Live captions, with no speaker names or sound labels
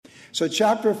So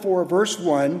chapter 4, verse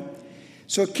 1.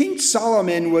 So King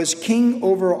Solomon was king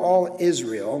over all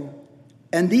Israel,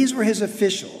 and these were his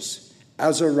officials: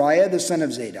 Azariah, the son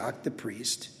of Zadok, the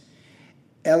priest;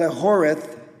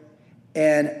 Elihoreth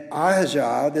and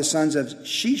Ahijah, the sons of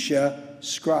Shisha,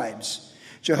 scribes;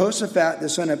 Jehoshaphat, the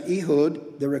son of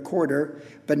Ehud, the recorder;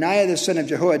 Benaiah, the son of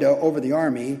Jehoiada, over the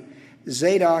army;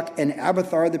 Zadok and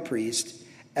Abiathar, the priest;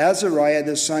 Azariah,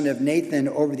 the son of Nathan,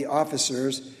 over the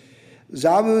officers;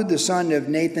 Zabud, the son of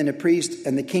Nathan, a priest,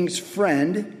 and the king's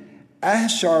friend;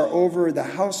 Ahishar, over the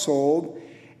household;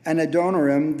 and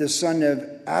Adoniram, the son of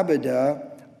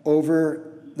Abidah,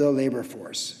 over the labor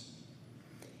force.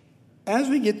 As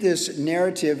we get this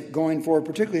narrative going forward,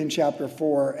 particularly in chapter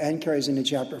 4 and carries into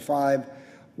chapter 5,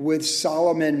 with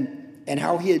Solomon and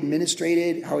how he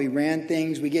administrated, how he ran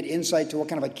things, we get insight to what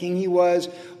kind of a king he was,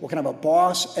 what kind of a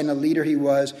boss and a leader he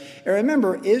was. And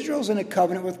remember, Israel's in a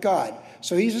covenant with God.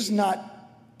 So he's just not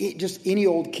just any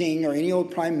old king or any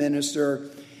old prime minister.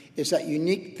 It's that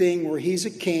unique thing where he's a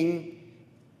king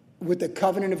with the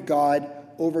covenant of God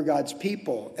over God's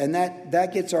people. And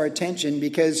that gets our attention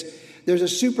because there's a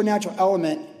supernatural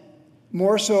element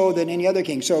more so than any other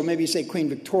king. So maybe you say Queen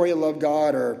Victoria loved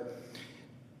God, or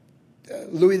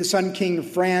Louis the Sun, King of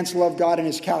France, loved God in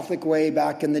his Catholic way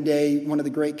back in the day, one of the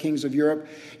great kings of Europe.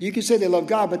 You could say they loved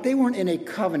God, but they weren't in a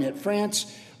covenant.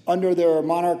 France, under their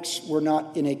monarchs, were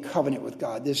not in a covenant with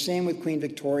God. The same with Queen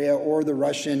Victoria or the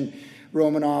Russian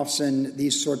Romanovs and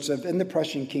these sorts of, and the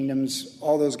Prussian kingdoms,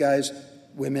 all those guys,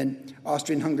 women,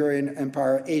 Austrian-Hungarian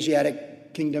Empire,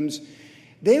 Asiatic kingdoms.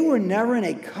 They were never in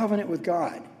a covenant with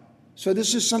God. So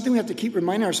this is something we have to keep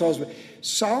reminding ourselves. But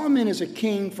Solomon is a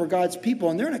king for God's people,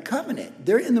 and they're in a covenant.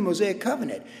 They're in the Mosaic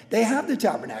covenant. They have the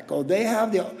tabernacle. They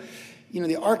have the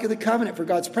Ark of the Covenant for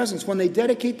God's presence. When they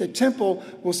dedicate the temple,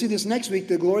 we'll see this next week,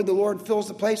 the glory of the Lord fills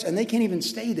the place, and they can't even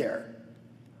stay there.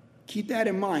 Keep that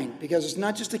in mind, because it's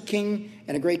not just a king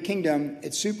and a great kingdom.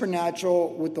 It's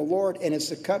supernatural with the Lord, and it's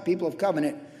the people of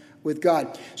covenant with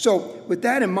God. So with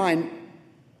that in mind,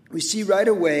 we see right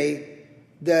away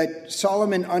that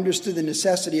Solomon understood the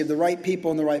necessity of the right people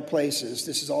in the right places.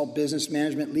 This is all business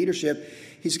management, leadership.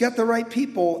 He's got the right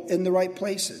people in the right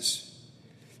places.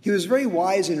 He was very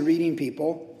wise in reading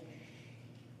people.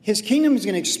 His kingdom is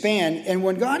going to expand. And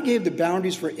when God gave the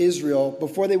boundaries for Israel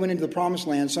before they went into the promised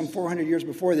land, some 400 years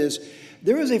before this,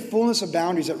 there was a fullness of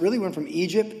boundaries that really went from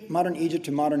modern Egypt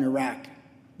to modern Iraq.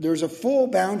 There was a full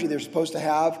boundary they're supposed to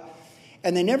have,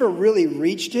 and they never really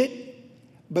reached it.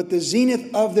 But the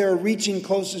zenith of their reaching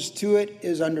closest to it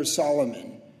is under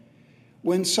Solomon.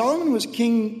 When Solomon was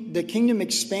king, the kingdom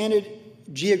expanded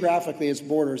geographically its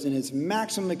borders in its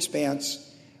maximum expanse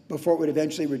before it would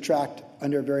eventually retract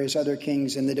under various other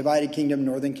kings in the divided kingdom,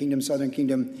 northern kingdom, southern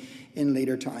kingdom in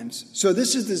later times. So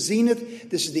this is the zenith,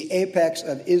 this is the apex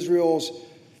of Israel's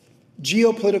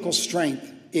geopolitical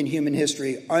strength in human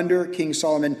history under King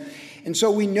Solomon. And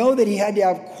so we know that he had to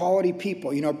have quality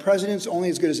people. You know, president's only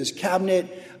as good as his cabinet.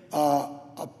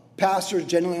 A pastor's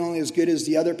generally only as good as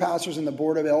the other pastors in the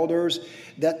board of elders.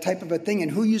 That type of a thing.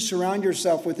 And who you surround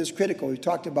yourself with is critical. We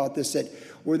talked about this, that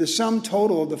we're the sum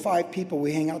total of the 5 people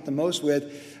we hang out the most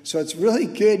with. So it's really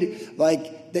good,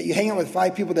 like, that you hang out with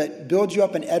 5 people that build you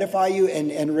up and edify you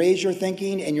and raise your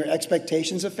thinking and your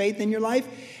expectations of faith in your life.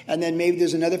 And then maybe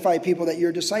there's another 5 people that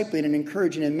you're discipling and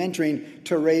encouraging and mentoring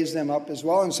to raise them up as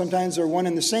well. And sometimes they're one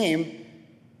and the same.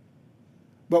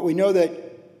 But we know that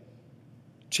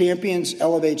champions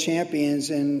elevate champions,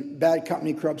 and bad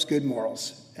company corrupts good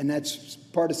morals. And that's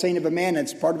part of saying of a man,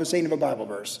 that's part of a saying of a Bible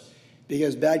verse.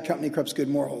 Because bad company corrupts good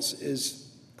morals is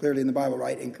clearly in the Bible,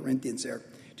 right? In Corinthians there.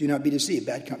 Do not be deceived.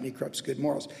 Bad company corrupts good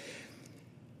morals.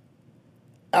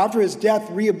 After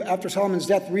Solomon's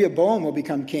death, Rehoboam will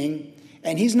become king.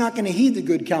 And he's not going to heed the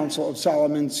good counsel of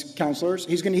Solomon's counselors.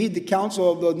 He's going to heed the counsel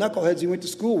of the knuckleheads he went to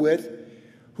school with,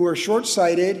 who are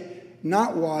short-sighted,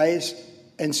 not wise,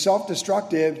 and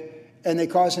self-destructive, and they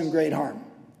cause him great harm.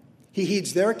 He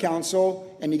heeds their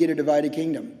counsel, and you get a divided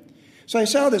kingdom. So I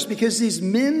saw this because these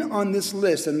men on this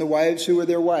list, and the wives who were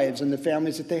their wives, and the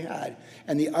families that they had,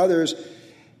 and the others,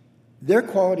 they're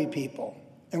quality people.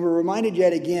 And we're reminded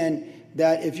yet again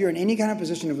that if you're in any kind of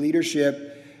position of leadership,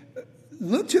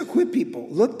 look to equip people.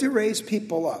 Look to raise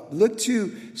people up. Look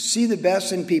to see the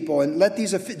best in people. And let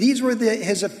these were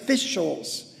his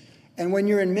officials. And when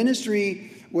you're in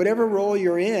ministry, whatever role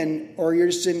you're in, or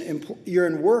you're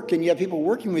in work and you have people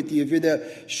working with you, if you're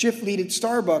the shift lead at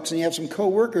Starbucks and you have some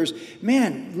co-workers,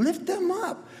 man, lift them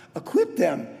up, equip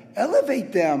them,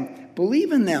 elevate them,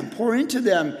 believe in them, pour into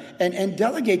them, and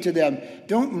delegate to them.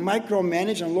 Don't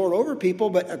micromanage and lord over people,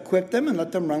 but equip them and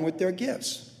let them run with their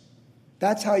gifts.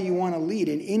 That's how you want to lead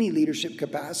in any leadership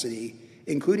capacity,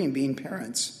 including being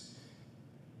parents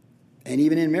and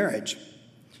even in marriage.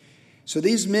 So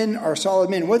these men are solid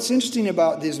men. What's interesting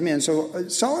about these men? So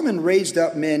Solomon raised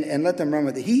up men and let them run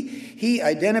with it. He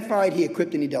identified, he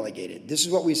equipped, and he delegated. This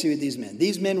is what we see with these men.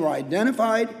 These men were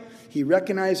identified. He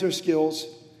recognized their skills.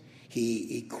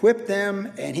 He equipped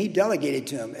them, and he delegated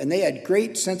to them. And they had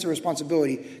great sense of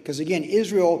responsibility because, again,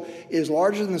 Israel is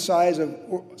larger than the size of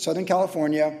Southern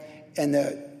California, and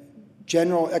the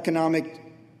general economic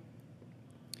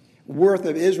worth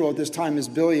of Israel at this time is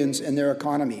billions in their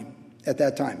economy at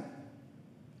that time.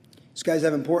 These guys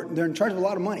they're in charge of a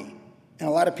lot of money and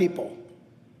a lot of people,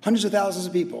 hundreds of thousands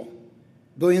of people,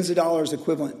 billions of dollars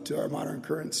equivalent to our modern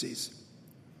currencies.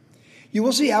 You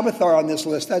will see Abiathar on this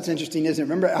list. That's interesting, isn't it?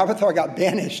 Remember, Abiathar got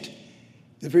banished.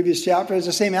 The previous chapter is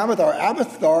the same Abiathar.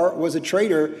 Abiathar was a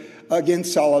traitor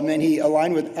against Solomon. He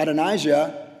aligned with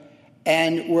Adonijah,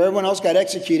 and where everyone else got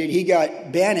executed, he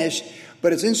got banished.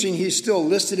 But it's interesting, he's still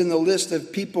listed in the list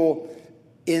of people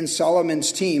in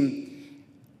Solomon's team.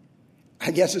 I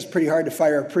guess it's pretty hard to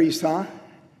fire a priest, huh?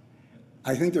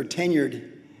 I think they're tenured.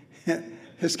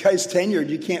 This guy's tenured.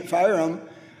 You can't fire him.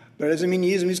 But it doesn't mean you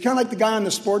use him. He's kind of like the guy on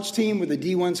the sports team with a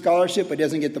D1 scholarship but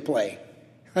doesn't get to play.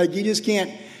 Like you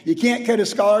can't cut a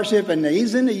scholarship and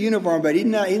he's in the uniform, but he's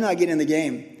not getting in the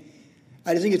game.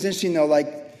 I just think it's interesting though,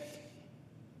 like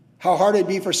how hard it'd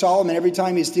be for Solomon every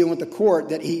time he's dealing with the court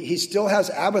that he still has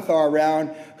Abiathar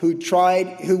around who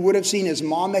would have seen his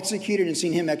mom executed and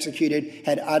seen him executed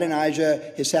had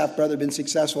Adonijah, his half-brother, been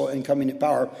successful in coming to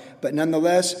power. But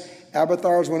nonetheless,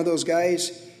 Abiathar is one of those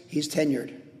guys, he's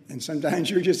tenured. And sometimes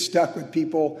you're just stuck with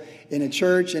people in a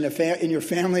church, in your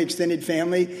family, extended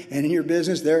family, and in your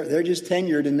business. They're just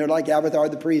tenured, and they're like Abiathar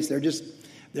the priest. They're just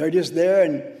there,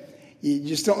 and you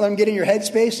just don't let them get in your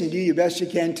headspace, and do your best you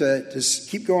can to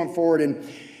keep going forward. And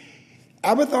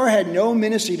Abiathar had no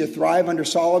ministry to thrive under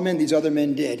Solomon. These other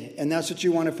men did, and that's what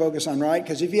you want to focus on, right?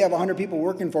 Because if you have 100 people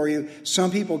working for you,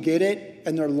 some people get it,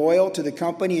 and they're loyal to the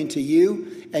company and to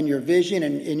you and your vision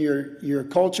and in your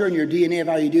culture and your DNA of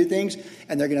how you do things,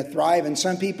 and they're going to thrive. And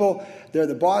some people, they're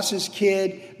the boss's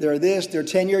kid, they're this, they're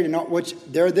tenured, and not which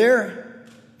they're there,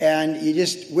 and you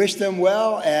just wish them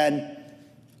well, and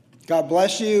God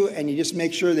bless you, and you just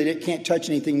make sure that it can't touch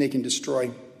anything they can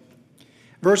destroy.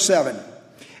 Verse 7.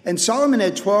 And Solomon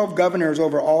had 12 governors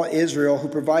over all Israel who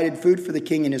provided food for the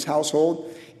king and his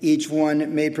household. Each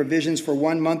one made provisions for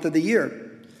 1 month of the year.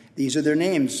 These are their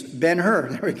names. Ben-Hur,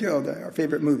 there we go, our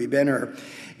favorite movie, Ben-Hur.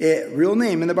 Real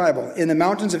name in the Bible. In the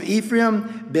mountains of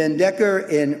Ephraim, Ben-Decker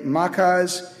in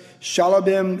Makaz,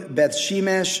 Shalabim,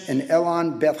 Beth-Shemesh, and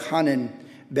Elon, Beth-Hanan,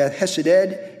 Beth-Hesed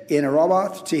in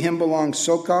Arabath. To him belongs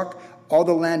Sokak, all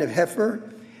the land of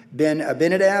Hepher.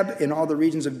 Ben-Abinadab in all the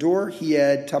regions of Dor. He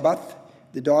had Tabath,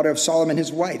 the daughter of Solomon,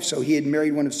 his wife. So he had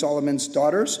married one of Solomon's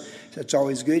daughters. That's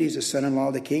always good. He's a son-in-law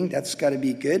of the king. That's got to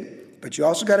be good. But you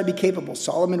also got to be capable.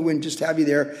 Solomon wouldn't just have you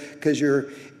there because you're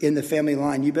in the family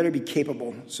line. You better be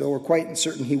capable. So we're quite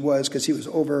certain he was, because he was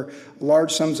over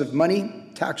large sums of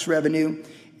money, tax revenue,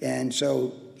 and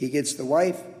so he gets the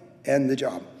wife and the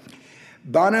job.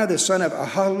 Bana, the son of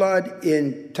Ahilud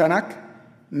in Tanakh,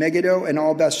 Megiddo, and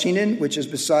all Bethshean, which is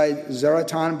beside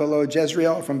Zaratan below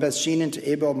Jezreel, from Bethshean to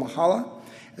Abel Mahala,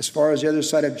 as far as the other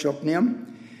side of Jokneam.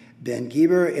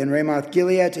 Ben-Geber in Ramoth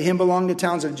Gilead. To him belonged the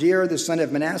towns of Jair, the son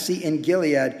of Manasseh, in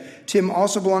Gilead. To him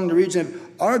also belonged the region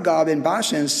of Argob in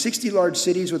Bashan, 60 large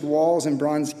cities with walls and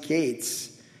bronze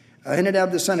gates.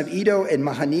 Ahinadab, the son of Edo, in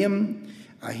Mahanaim.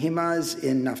 Ahimaaz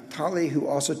in Naphtali, who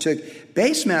also took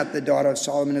Basemath, the daughter of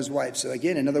Solomon, his wife. So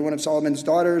again, another one of Solomon's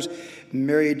daughters,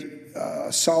 married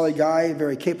a solid guy,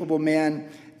 very capable man.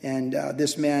 And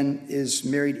this man is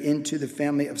married into the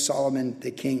family of Solomon,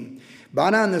 the king.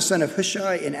 Banan, the son of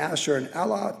Hushai in Asher and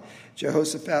Aloth.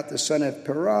 Jehoshaphat, the son of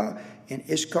Perah in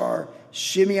Ishkar.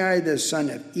 Shimei, the son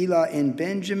of Elah in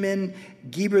Benjamin.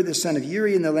 Geber, the son of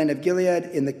Uri in the land of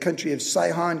Gilead, in the country of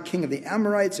Sihon, king of the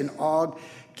Amorites, and Og,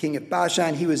 king of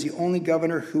Bashan. He was the only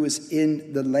governor who was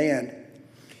in the land.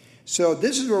 So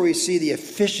this is where we see the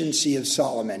efficiency of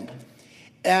Solomon.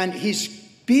 And he's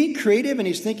being creative, and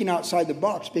he's thinking outside the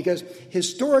box, because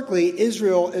historically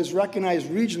Israel is recognized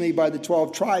regionally by the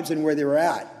 12 tribes and where they were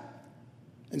at.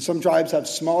 And some tribes have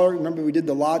smaller. Remember, we did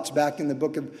the lots back in the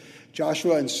book of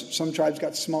Joshua, and some tribes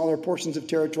got smaller portions of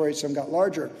territory, some got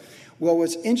larger. Well,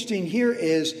 what's interesting here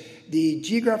is the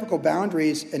geographical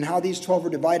boundaries and how these 12 are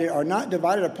divided are not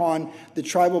divided upon the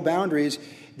tribal boundaries.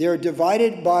 They're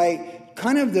divided by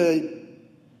kind of the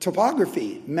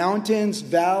topography, mountains,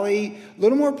 valley, a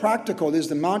little more practical. This is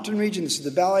the mountain region, this is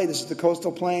the valley, this is the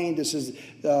coastal plain, this is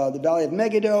the valley of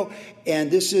Megiddo, and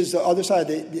this is the other side,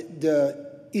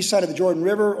 the east side of the Jordan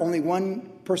River, only one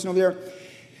person over there.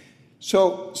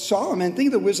 So Solomon, think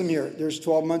of the wisdom here. There's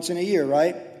 12 months in a year,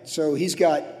 right? So he's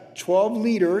got 12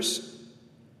 leaders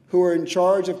who are in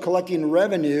charge of collecting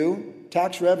revenue,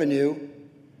 tax revenue,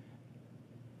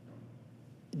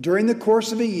 during the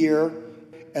course of a year,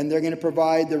 and they're going to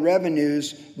provide the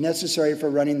revenues necessary for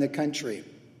running the country.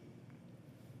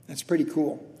 That's pretty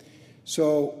cool.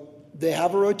 So they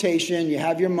have a rotation. You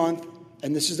have your month,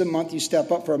 and this is the month you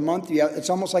step up for a month. It's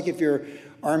almost like if you're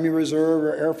Army Reserve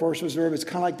or Air Force Reserve. It's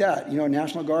kind of like that.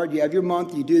 National Guard, you have your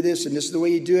month, you do this, and this is the way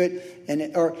you do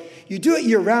it. Or you do it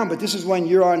year-round, but this is when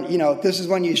you're on, this is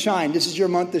when you shine. This is your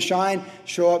month to shine,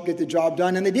 show up, get the job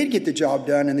done. And they did get the job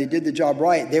done, and they did the job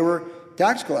right. They were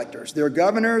tax collectors. They were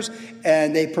governors,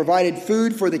 and they provided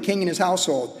food for the king and his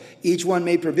household. Each one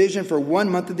made provision for 1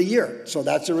 month of the year. So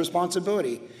that's their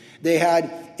responsibility. They had,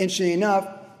 interestingly enough,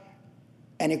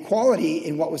 an equality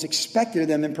in what was expected of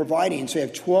them in providing. So you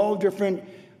have 12 different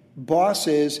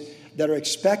bosses that are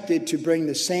expected to bring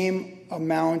the same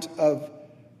amount of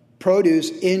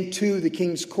produce into the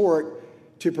king's court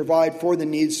to provide for the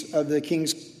needs of the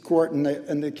king's court and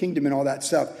the kingdom and all that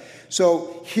stuff.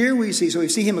 So here we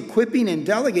see him equipping and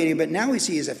delegating, but now we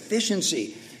see his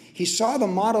efficiency. He saw the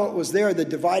model that was there, the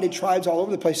divided tribes all over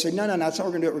the place. He said, no, that's how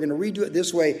we're going to do it. We're going to redo it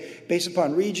this way, based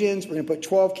upon regions. We're going to put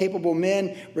 12 capable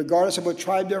men, regardless of what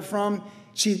tribe they're from.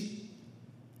 See,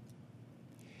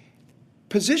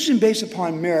 position based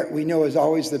upon merit, we know, is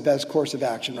always the best course of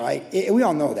action, right? We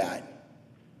all know that,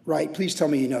 right? Please tell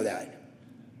me you know that.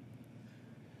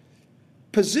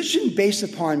 Position based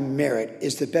upon merit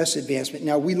is the best advancement.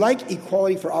 Now, we like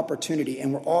equality for opportunity,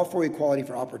 and we're all for equality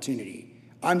for opportunity.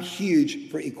 I'm huge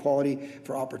for equality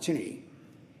for opportunity.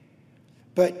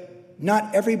 But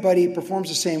not everybody performs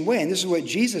the same way. And this is what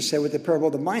Jesus said with the parable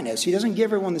of the minas. He doesn't give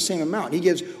everyone the same amount. He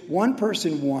gives one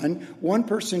person 1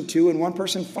 person 2, and 1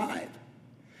 person 5.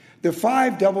 The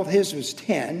 5 doubled his was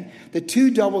 10. The 2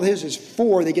 doubled his is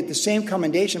 4. They get the same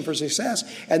commendation for success.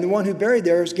 And the one who buried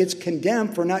theirs gets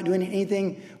condemned for not doing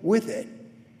anything with it.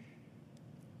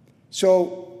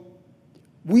 So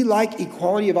we like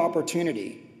equality of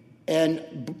opportunity.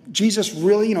 And Jesus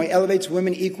really, he elevates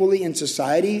women equally in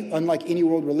society, unlike any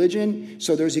world religion.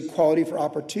 So there's equality for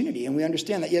opportunity. And we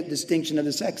understand that, yet distinction of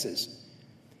the sexes.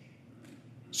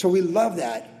 So we love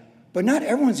that. But not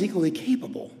everyone's equally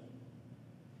capable.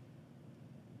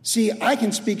 See, I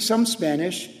can speak some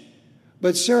Spanish,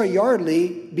 but Sarah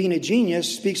Yardley, being a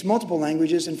genius, speaks multiple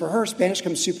languages, and for her, Spanish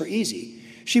comes super easy.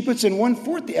 She puts in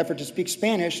 1/4 the effort to speak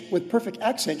Spanish with perfect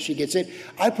accent. She gets it.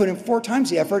 I put in 4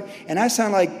 times the effort, and I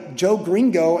sound like Joe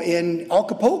Gringo in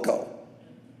Acapulco.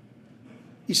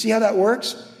 You see how that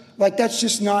works? Like, that's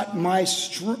just not my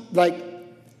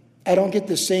I don't get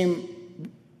the same.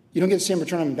 You don't get the same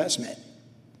return on investment.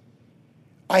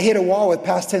 I hit a wall with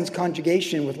past tense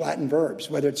conjugation with Latin verbs,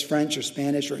 whether it's French or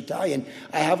Spanish or Italian.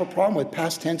 I have a problem with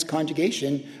past tense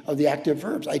conjugation of the active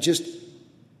verbs. I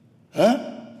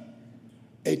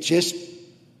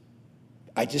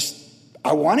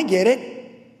want to get it.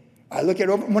 I look it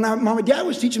over. When my dad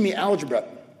was teaching me algebra,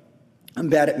 I'm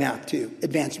bad at math too,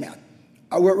 advanced math.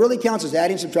 What really counts is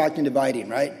adding, subtracting, dividing,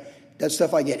 right? That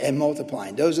stuff I get, and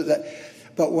multiplying.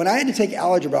 But when I had to take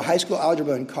algebra, high school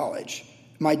algebra in college,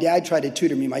 my dad tried to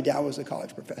tutor me. My dad was a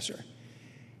college professor.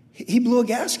 He blew a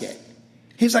gasket.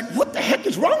 He's like, what the heck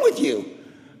is wrong with you?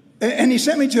 And he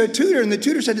sent me to a tutor, and the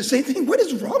tutor said the same thing. What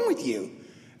is wrong with you?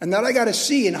 And that I got a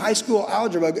C in high school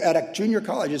algebra at a junior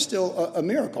college is still a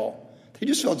miracle. They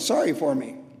just felt sorry for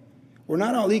me. We're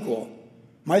not all equal.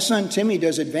 My son Timmy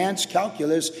does advanced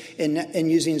calculus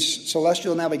in using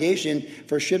celestial navigation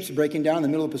for ships breaking down in the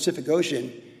middle of the Pacific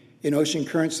Ocean, in ocean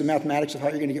currents, the mathematics of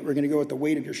how we're going to go with the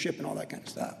weight of your ship and all that kind of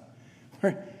stuff.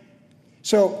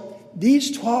 So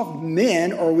these 12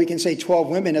 men, or we can say 12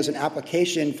 women as an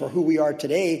application for who we are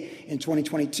today in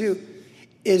 2022,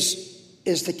 is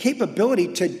the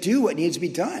capability to do what needs to be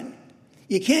done.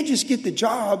 You can't just get the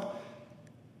job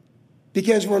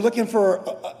because we're looking for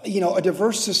a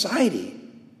diverse society.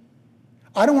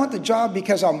 I don't want the job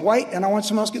because I'm white, and I want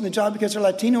someone else getting the job because they're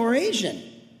Latino or Asian.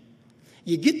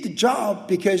 You get the job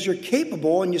because you're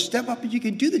capable and you step up and you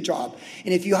can do the job.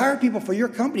 And if you hire people for your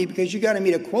company because you got to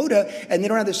meet a quota and they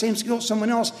don't have the same skills as someone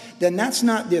else, then that's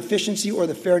not the efficiency or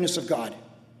the fairness of God.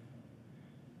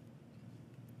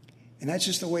 And that's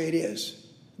just the way it is.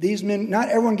 These men, not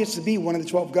everyone gets to be one of the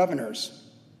 12 governors.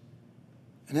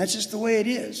 And that's just the way it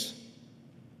is.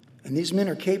 And these men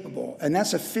are capable. And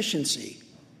that's efficiency.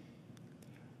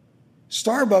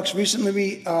 Starbucks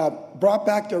recently brought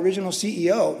back the original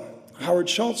CEO, Howard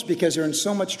Schultz, because they're in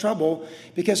so much trouble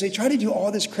because they tried to do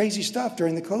all this crazy stuff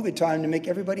during the COVID time to make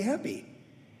everybody happy.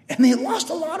 And they lost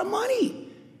a lot of money.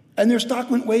 And their stock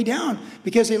went way down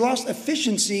because they lost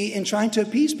efficiency in trying to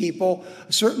appease people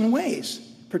certain ways,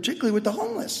 particularly with the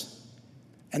homeless.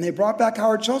 And they brought back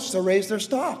Howard Schultz to raise their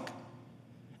stock.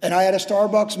 And I had a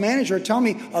Starbucks manager tell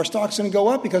me our stock's going to go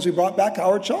up because we brought back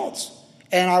Howard Schultz.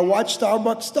 And I watched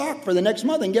Starbucks stock for the next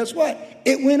month, and guess what?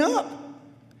 It went up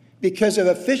because of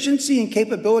efficiency and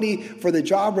capability for the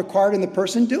job required in the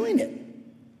person doing it.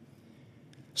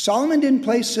 Solomon didn't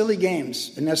play silly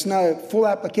games, and that's not a full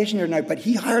application here tonight, but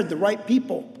he hired the right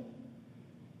people.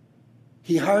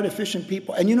 He hired efficient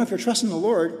people. And if you're trusting the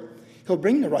Lord, he'll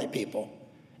bring the right people,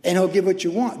 and he'll give what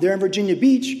you want. There in Virginia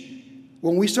Beach,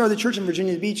 when we started the church in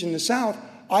Virginia Beach in the South,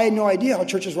 I had no idea how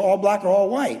churches were all black or all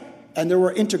white. And there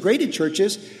were integrated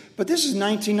churches, but this is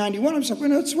 1991. I'm just like, we're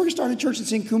going to start a church and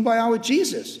sing Kumbaya with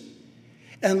Jesus.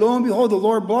 And lo and behold, the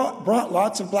Lord brought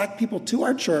lots of black people to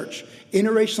our church,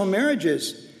 interracial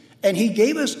marriages. And he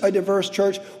gave us a diverse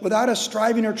church without us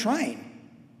striving or trying.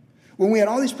 When we had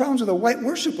all these problems with a white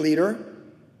worship leader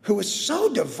who was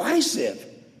so divisive.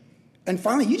 And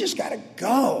finally, you just got to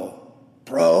go,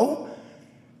 bro.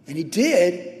 And he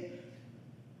did.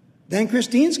 Then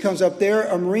Christine's comes up there,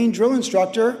 a Marine drill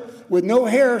instructor with no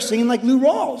hair, singing like Lou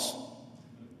Rawls,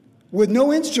 with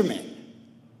no instrument.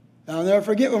 I'll never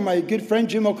forget when my good friend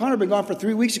Jim O'Connor had been gone for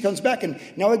 3 weeks. He comes back, and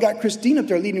now we got Christine up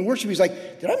there leading worship. He's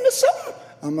like, did I miss something?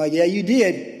 I'm like, yeah, you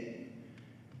did.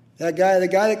 The guy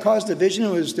that caused division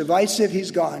and was divisive,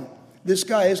 he's gone. This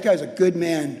guy's a good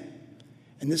man,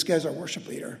 and this guy's our worship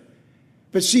leader.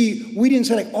 But see, we didn't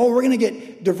say like, oh, we're going to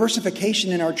get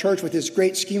diversification in our church with this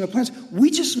great scheme of plans.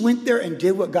 We just went there and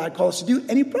did what God called us to do,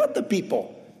 and he brought the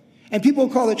people. And people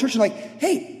would call the church and like,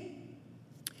 hey,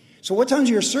 so what time's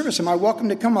your service? Am I welcome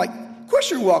to come? I'm like, of course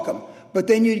you're welcome. But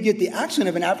then you'd get the accent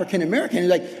of an African American. You're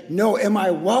like, no, am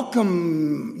I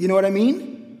welcome? You know what I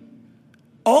mean?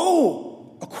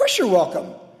 Oh, of course you're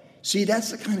welcome. See,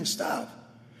 that's the kind of stuff.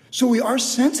 So we are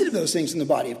sensitive to those things in the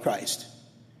body of Christ.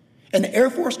 And the Air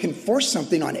Force can force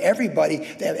something on everybody.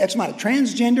 They have X amount of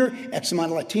transgender, X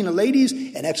amount of Latina ladies,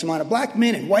 and X amount of black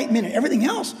men and white men and everything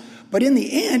else. But in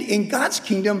the end, in God's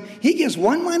kingdom, he gives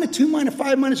 1 minus, 2 minus,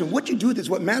 5 minus, and what you do with it is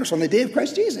what matters on the day of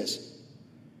Christ Jesus.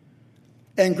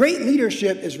 And great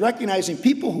leadership is recognizing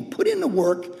people who put in the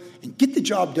work and get the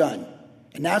job done.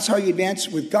 And that's how you advance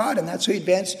with God, and that's how you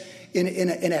advance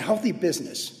in a healthy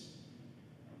business.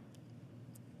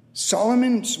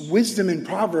 Solomon's wisdom in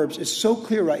Proverbs is so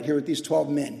clear right here with these 12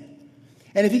 men.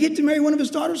 And if you get to marry one of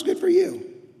his daughters, good for you.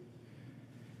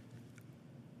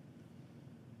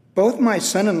 Both my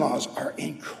son-in-laws are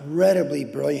incredibly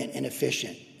brilliant and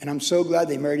efficient. And I'm so glad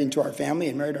they married into our family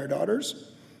and married our daughters.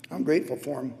 I'm grateful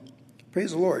for them.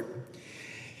 Praise the Lord.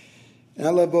 And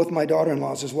I love both my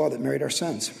daughter-in-laws as well that married our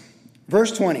sons.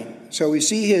 Verse 20. So we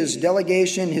see his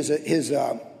delegation, his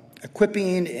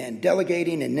equipping and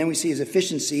delegating, and then we see his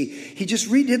efficiency. He just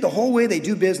redid the whole way they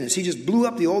do business. He just blew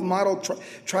up the old model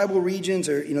tribal regions,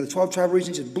 or the 12 tribal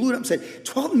regions, just blew it up and said,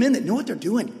 12 men that know what they're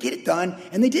doing, get it done,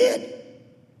 and they did.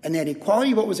 And they had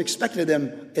equality of what was expected of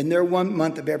them in their 1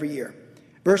 month of every year.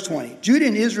 Verse 20, Judah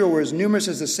and Israel were as numerous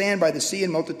as the sand by the sea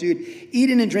in multitude,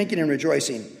 eating and drinking and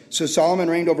rejoicing. So Solomon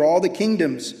reigned over all the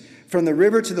kingdoms, from the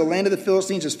river to the land of the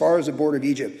Philistines as far as the border of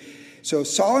Egypt. So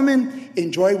Solomon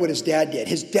enjoyed what his dad did.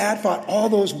 His dad fought all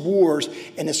those wars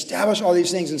and established all these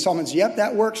things. And Solomon said, yep,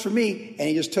 that works for me. And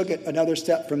he just took it another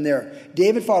step from there.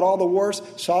 David fought all the wars.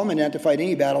 Solomon didn't have to fight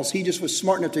any battles. He just was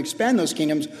smart enough to expand those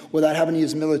kingdoms without having to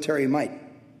use military might.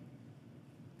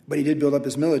 But he did build up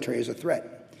his military as a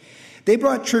threat. They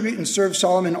brought tribute and served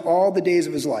Solomon all the days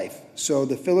of his life. So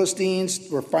the Philistines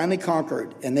were finally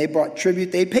conquered, and they brought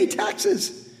tribute. They paid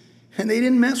taxes, and they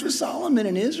didn't mess with Solomon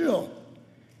and Israel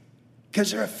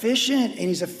because they're efficient, and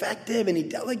he's effective, and he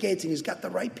delegates, and he's got the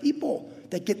right people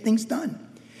that get things done.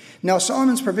 Now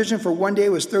Solomon's provision for one day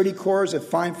was 30 cores of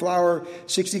fine flour,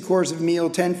 60 cores of meal,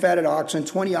 10 fatted oxen,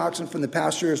 20 oxen from the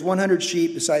pastures, 100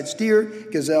 sheep, besides deer,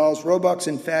 gazelles, roebucks,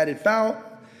 and fatted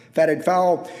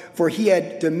fowl, for he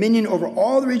had dominion over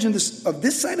all the region of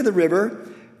this side of the river,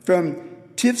 from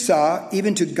Tifsah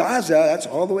even to Gaza. That's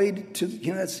all the way to,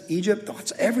 that's Egypt.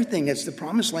 That's everything. That's the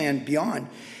promised land beyond.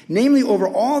 Namely, over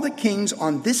all the kings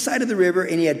on this side of the river,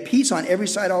 and he had peace on every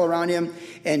side all around him.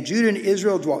 And Judah and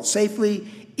Israel dwelt safely,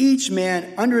 each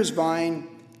man under his vine.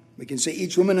 We can say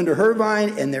each woman under her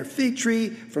vine, and their fig tree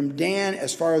from Dan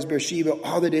as far as Beersheba,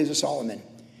 all the days of Solomon.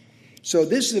 So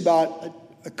this is about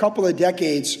a couple of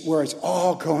decades where it's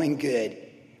all going good.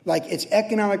 Like, it's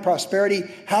economic prosperity.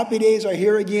 Happy days are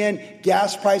here again.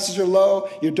 Gas prices are low.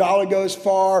 Your dollar goes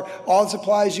far. All the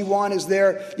supplies you want is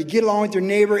there. You get along with your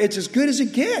neighbor. It's as good as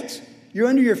it gets. You're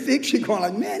under your fig tree going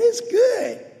like, man, it's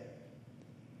good.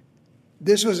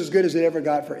 This was as good as it ever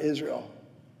got for Israel.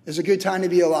 It's a good time to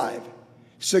be alive.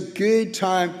 It's a good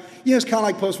time. It's kind of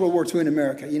like post-World War II in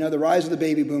America. The rise of the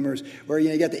baby boomers, where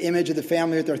you got the image of the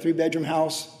family with their 3-bedroom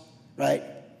house, right?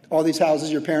 All these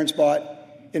houses your parents bought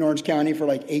in Orange County for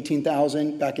like $18,000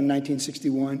 back in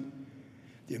 1961.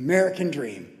 The American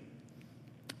dream.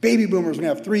 Baby boomers were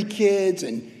going to have 3 kids,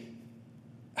 and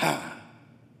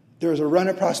there was a run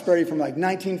of prosperity from like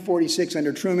 1946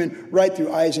 under Truman right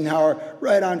through Eisenhower,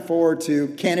 right on forward to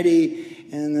Kennedy,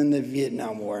 and then the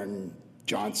Vietnam War and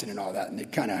Johnson and all that, and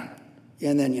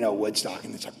then Woodstock,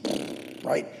 and it's like,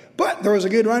 right? But there was a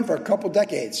good run for a couple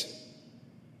decades.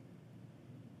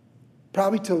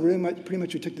 Probably till pretty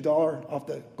much we took the dollar off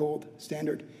the gold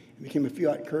standard and became a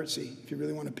fiat currency, if you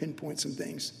really want to pinpoint some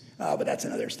things. But that's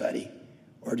another study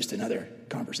or just another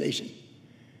conversation.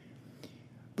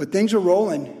 But things are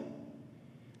rolling.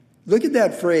 Look at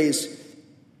that phrase,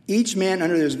 each man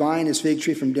under his vine, his fig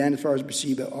tree, from Dan as far as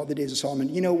Beersheba, all the days of Solomon.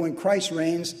 When Christ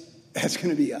reigns, that's going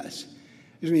to be us.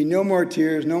 There's going to be no more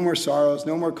tears, no more sorrows,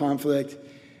 no more conflict.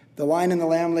 The lion and the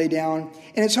lamb lay down.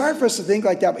 And it's hard for us to think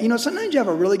like that. But, sometimes you have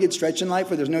a really good stretch in life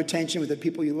where there's no tension with the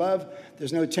people you love.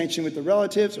 There's no tension with the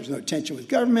relatives. There's no tension with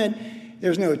government.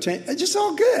 There's no tension. It's just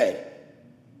all good.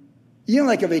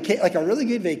 Like a really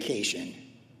good vacation.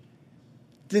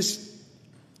 There's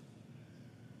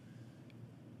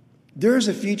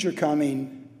a future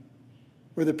coming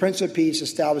where the Prince of Peace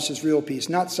establishes real peace,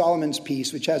 not Solomon's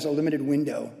peace, which has a limited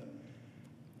window.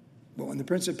 But when the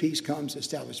Prince of Peace comes to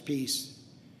establish peace,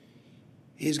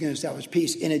 he's going to establish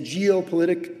peace in a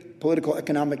geopolitical,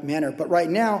 economic manner. But right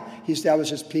now, he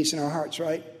establishes peace in our hearts,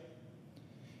 right?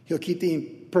 He'll keep thee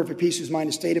in perfect peace whose mind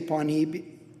is stayed upon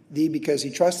thee because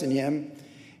he trusts in him.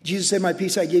 Jesus said, my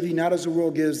peace I give you, not as the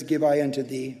world gives, give I unto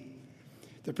thee.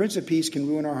 The Prince of Peace can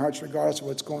ruin our hearts regardless of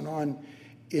what's going on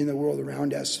in the world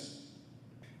around us.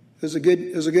 It was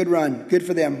a good run. Good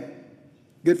for them.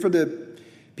 Good for the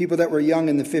people that were young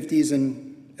in the 50s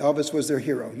and Elvis was their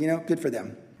hero. Good for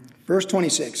them. Verse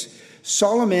 26,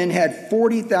 Solomon had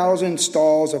 40,000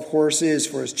 stalls of horses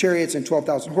for his chariots and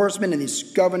 12,000 horsemen, and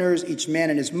these governors, each man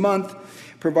in his month,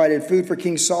 provided food for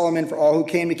King Solomon for all who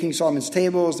came to King Solomon's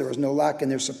tables. There was no lack in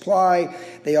their supply.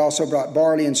 They also brought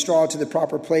barley and straw to the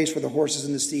proper place for the horses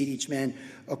and the steed, each man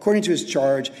according to his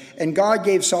charge. And God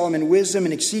gave Solomon wisdom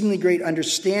and exceedingly great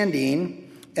understanding,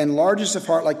 and largest of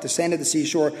heart like the sand of the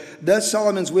seashore. Thus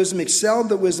Solomon's wisdom excelled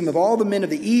the wisdom of all the men of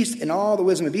the east and all the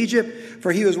wisdom of Egypt,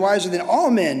 for he was wiser than all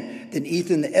men, than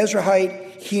Ethan the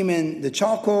Ezrahite, Heman,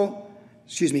 Chalcol,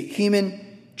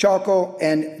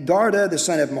 and Darda, the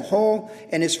son of Mahol,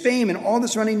 and his fame in all the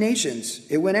surrounding nations.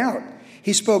 It went out.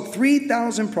 He spoke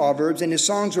 3,000 proverbs, and his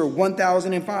songs were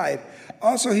 1,005.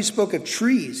 Also he spoke of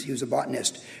trees. He was a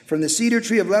botanist. From the cedar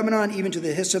tree of Lebanon, even to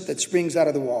the hyssop that springs out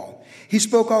of the wall. He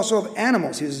spoke also of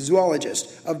animals. He was a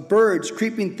zoologist. Of birds,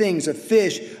 creeping things, of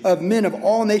fish, of men of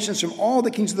all nations, from all the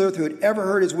kings of the earth who had ever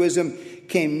heard his wisdom,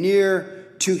 came near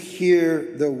to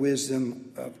hear the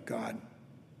wisdom of God.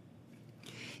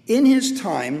 In his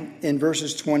time, in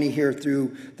verses 20 here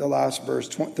through the last verse,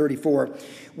 34,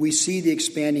 we see the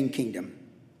expanding kingdom.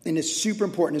 And it's super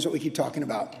important, is what we keep talking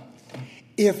about.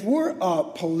 If we're a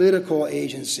political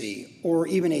agency or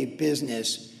even a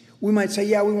business, we might say,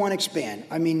 yeah, we want to expand.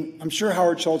 I mean, I'm sure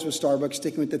Howard Schultz with Starbucks,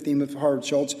 sticking with the theme of Howard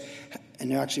Schultz,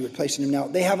 and they're actually replacing him now,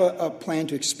 they have a plan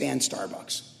to expand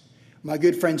Starbucks. My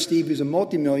good friend Steve, who's a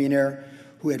multimillionaire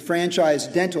who had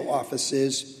franchised dental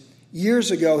offices, years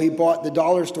ago, he bought the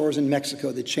dollar stores in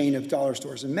Mexico, the chain of dollar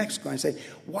stores in Mexico. And I said,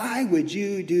 why would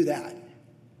you do that?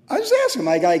 I just asked him,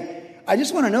 I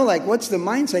just want to know, what's the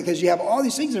mindset? Because you have all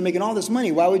these things that are making all this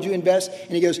money. Why would you invest?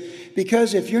 And he goes,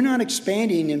 because if you're not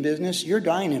expanding in business, you're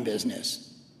dying in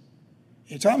business.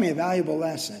 He taught me a valuable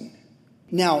lesson.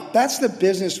 Now, that's the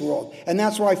business world. And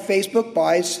that's why Facebook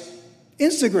buys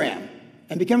Instagram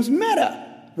and becomes Meta.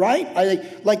 Right?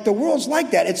 The world's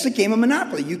like that. It's the game of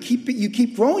Monopoly. You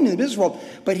keep growing in the business world.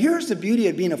 But here's the beauty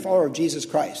of being a follower of Jesus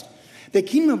Christ. The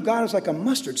kingdom of God is like a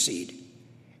mustard seed.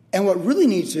 And what really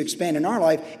needs to expand in our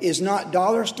life is not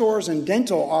dollar stores and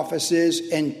dental offices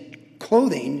and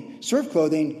clothing, surf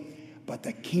clothing, but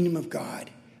the kingdom of God,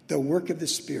 the work of the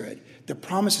Spirit, the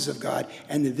promises of God,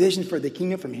 and the vision for the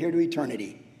kingdom from here to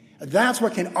eternity. That's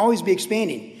what can always be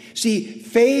expanding. See,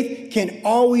 faith can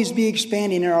always be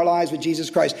expanding in our lives with Jesus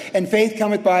Christ. And faith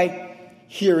cometh by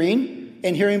hearing,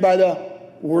 and hearing by the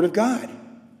word of God.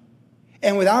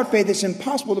 And without faith, it's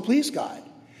impossible to please God.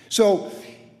 So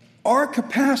Our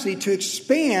capacity to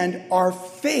expand our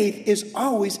faith is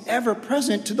always ever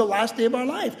present to the last day of our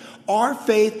life. Our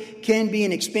faith can be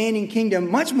an expanding kingdom,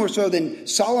 much more so than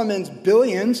Solomon's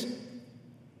billions.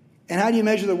 And how do you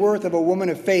measure the worth of a woman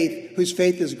of faith whose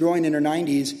faith is growing in her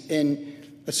 90s in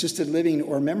assisted living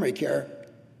or memory care,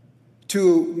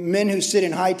 to men who sit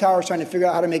in high towers trying to figure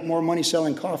out how to make more money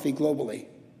selling coffee globally?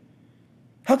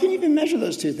 How can you even measure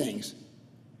those two things?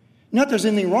 Not that there's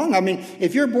anything wrong. I mean,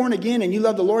 if you're born again and you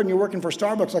love the Lord and you're working for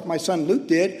Starbucks like my son Luke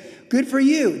did, good for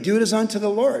you. Do it as unto the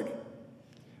Lord.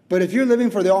 But if you're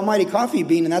living for the almighty coffee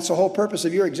bean and that's the whole purpose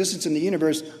of your existence in the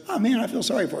universe, oh man, I feel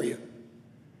sorry for you.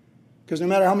 Because no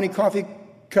matter how many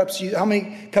cups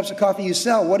of coffee you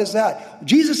sell, what is that?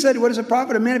 Jesus said, what does it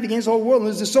profit a man if he gains the whole world and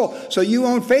loses his soul? So you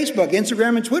own Facebook,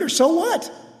 Instagram, and Twitter. So what?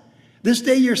 This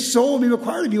day your soul will be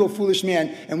required of you, O foolish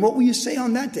man. And what will you say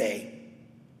on that day?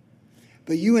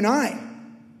 But you and I,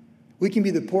 we can be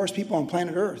the poorest people on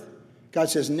planet Earth. God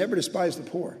says, never despise the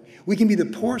poor. We can be the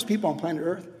poorest people on planet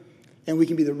Earth, and we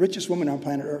can be the richest woman on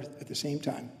planet Earth at the same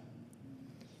time.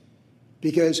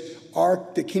 Because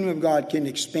the kingdom of God can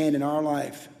expand in our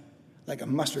life like a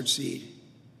mustard seed,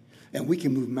 and we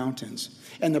can move mountains.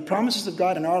 And the promises of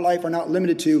God in our life are not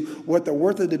limited to what the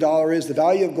worth of the dollar is, the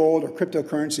value of gold or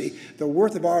cryptocurrency. The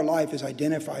worth of our life is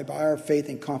identified by our faith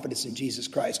and confidence in Jesus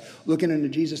Christ. Looking unto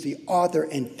Jesus, the author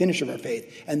and finisher of our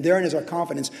faith. And therein is our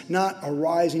confidence, not a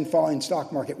rising, falling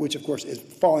stock market, which of course is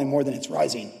falling more than it's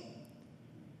rising.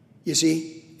 You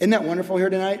see? Isn't that wonderful here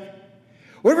tonight?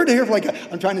 Whatever to hear for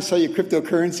I'm trying to sell you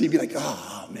cryptocurrency, be like,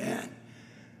 oh man.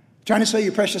 Trying to sell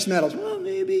you precious metals, well,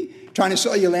 maybe. Trying to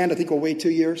sell you land, I think we'll wait 2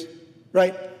 years.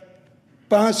 Right?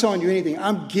 But I'm not selling you anything.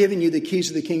 I'm giving you the keys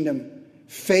to the kingdom.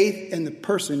 Faith in the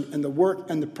person and the work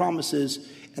and the promises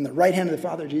and the right hand of the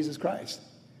Father, Jesus Christ.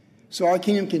 So our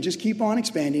kingdom can just keep on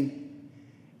expanding.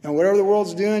 And whatever the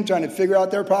world's doing, trying to figure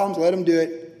out their problems, let them do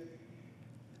it.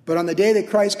 But on the day that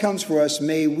Christ comes for us,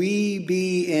 may we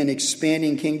be an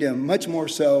expanding kingdom, much more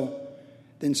so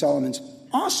than Solomon's.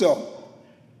 Also,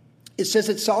 it says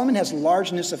that Solomon has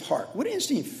largeness of heart. What an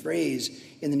interesting phrase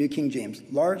in the New King James.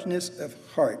 Largeness of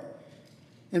heart.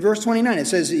 In verse 29, it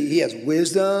says he has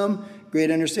wisdom, great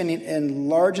understanding, and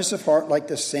largeness of heart like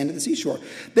the sand of the seashore.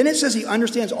 Then it says he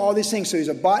understands all these things. So he's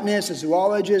a botanist, a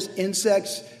zoologist,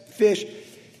 insects, fish.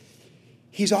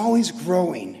 He's always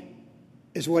growing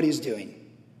is what he's doing.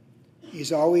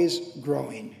 He's always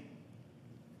growing.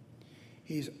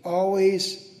 He's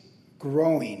always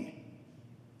growing.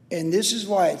 And this is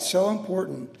why it's so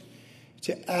important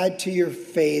to add to your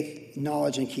faith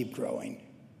knowledge and keep growing.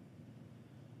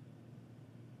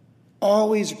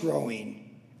 Always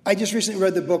growing. I just recently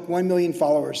read the book 1 Million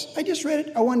Followers. I just read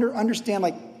it. I want to understand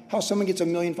how someone gets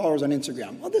 1 million followers on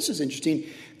Instagram. Well, this is interesting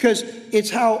because it's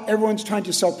how everyone's trying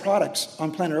to sell products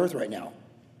on planet Earth right now.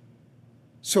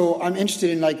 So I'm interested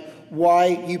in why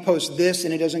you post this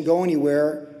and it doesn't go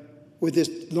anywhere with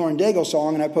this Lauren Daigle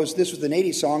song, and I post this with an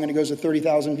 80s song, and it goes to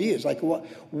 30,000 views.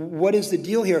 What is the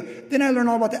deal here? Then I learn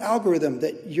all about the algorithm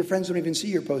that your friends don't even see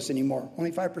your posts anymore.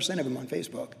 Only 5% of them on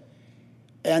Facebook.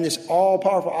 And this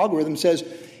all-powerful algorithm says,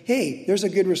 hey, there's a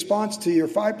good response to your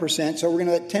 5%, so we're going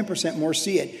to let 10% more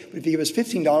see it. But if you give us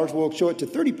 $15, we'll show it to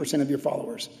 30% of your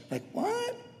followers.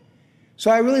 What?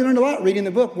 So I really learned a lot reading the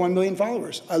book, 1 Million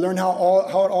Followers. I learned how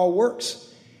it all works,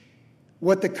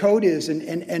 what the code is,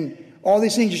 and all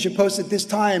these things you should post at this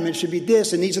time, and it should be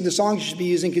this, and these are the songs you should be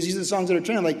using because these are the songs that are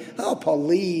trending. Oh,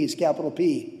 please, capital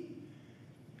P.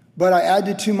 But I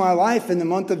added to my life in the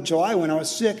month of July when I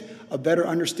was sick a better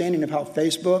understanding of how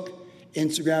Facebook,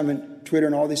 Instagram, and Twitter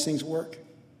and all these things work,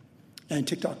 and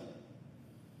TikTok.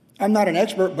 I'm not an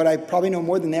expert, but I probably know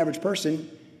more than the average person.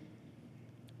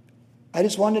 I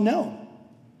just wanted to know.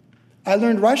 I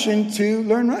learned Russian to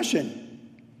learn Russian.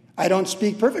 I don't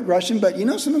speak perfect Russian, but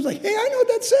someone's like, hey, I know what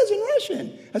that says in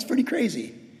Russian. That's pretty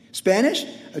crazy. Spanish,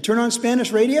 I turn on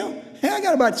Spanish radio, hey, I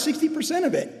got about 60%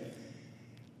 of it.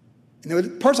 And the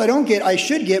parts I don't get, I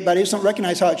should get, but I just don't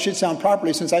recognize how it should sound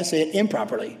properly since I say it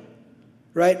improperly.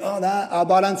 Right? Oh, that,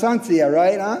 abundancia,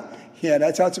 right? Huh? Yeah,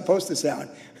 that's how it's supposed to sound.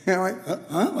 And I'm like,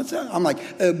 huh? What's that? I'm like,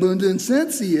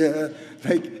 abundancia,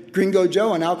 like Gringo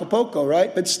Joe and Acapulco,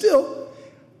 right? But still,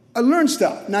 I learned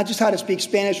stuff, not just how to speak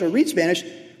Spanish or read Spanish,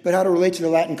 but how to relate to the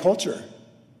Latin culture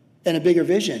and a bigger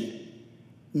vision,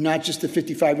 not just the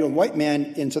 55-year-old white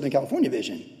man in Southern California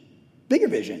vision. Bigger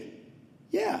vision.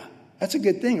 Yeah, that's a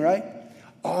good thing, right?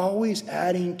 Always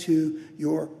adding to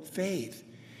your faith.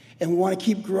 And we want to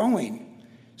keep growing.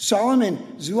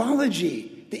 Solomon,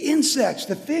 zoology, the insects,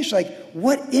 the fish,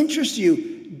 what interests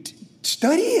you?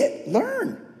 Study it.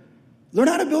 Learn. Learn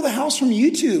how to build a house from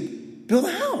YouTube. Build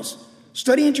a house.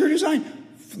 Study interior design.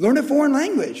 Learn a foreign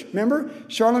language. Remember,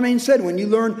 Charlemagne said, when you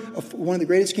learn, one of the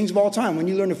greatest kings of all time, when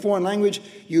you learn a foreign language,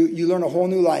 you learn a whole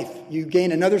new life. You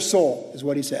gain another soul, is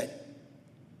what he said.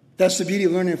 That's the beauty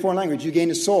of learning a foreign language. You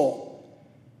gain a soul.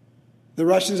 The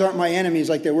Russians aren't my enemies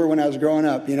like they were when I was growing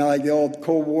up, like the old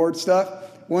Cold War stuff.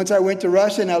 Once I went to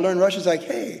Russia and I learned Russian, it's like,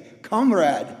 hey,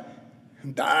 comrade.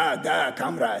 Da,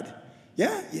 comrade.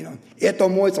 Yeah, Eto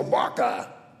moja sobaka.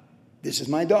 This is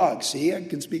my dog. See, I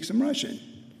can speak some Russian.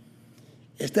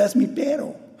 Esta es mi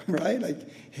perro, right?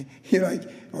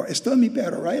 Or esto es mi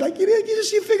perro, right?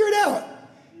 You figure it out.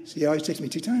 See, it always takes me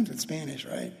 2 times with Spanish,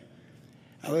 right?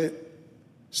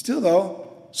 Still,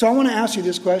 though, so I want to ask you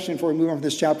this question before we move on to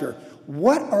this chapter.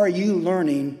 What are you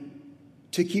learning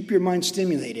to keep your mind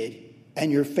stimulated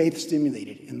and your faith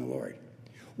stimulated in the Lord?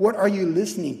 What are you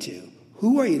listening to?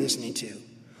 Who are you listening to?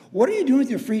 What are you doing with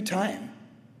your free time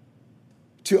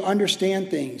to understand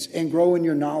things and grow in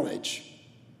your knowledge,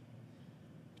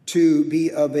 to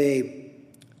be of a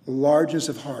largeness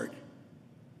of heart?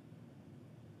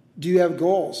 Do you have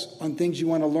goals on things you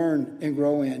want to learn and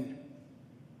grow in?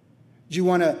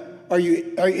 Are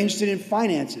you interested in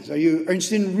finances? Are you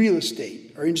interested in real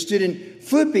estate? Are you interested in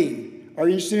flipping? Are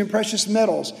you interested in precious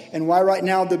metals? And why right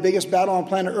now the biggest battle on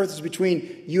planet Earth is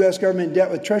between U.S. government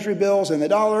debt with treasury bills and the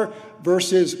dollar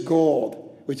versus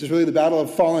gold, which is really the battle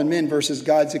of fallen men versus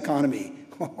God's economy.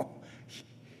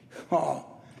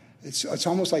 It's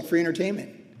almost like free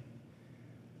entertainment.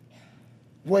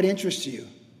 What interests you?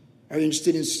 Are you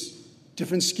interested in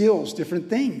different skills, different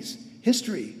things?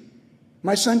 History.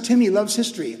 My son Timmy loves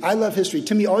history. I love history.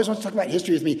 Timmy always wants to talk about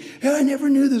history with me. Hey, I never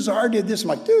knew the Tsar did this. I'm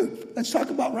like, dude, let's talk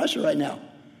about Russia right now.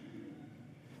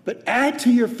 But add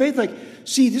to your faith.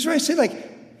 See, this is what I say,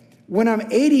 when I'm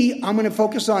 80, I'm going to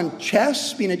focus on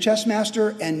chess, being a chess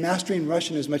master, and mastering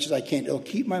Russian as much as I can. It'll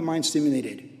keep my mind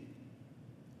stimulated.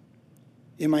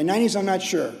 In my 90s, I'm not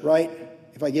sure, right?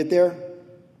 If I get there.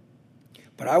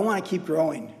 But I want to keep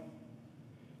growing.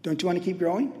 Don't you want to keep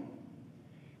growing?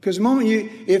 Because the moment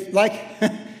if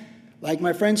like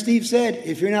my friend Steve said,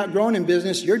 if you're not growing in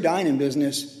business, you're dying in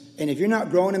business. And if you're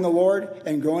not growing in the Lord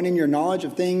and growing in your knowledge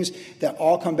of things that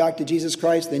all come back to Jesus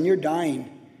Christ, then you're dying.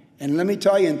 And let me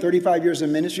tell you, in 35 years of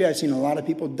ministry, I've seen a lot of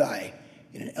people die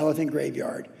in an elephant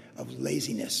graveyard of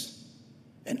laziness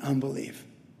and unbelief.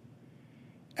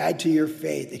 Add to your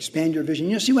faith, expand your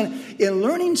vision. See, in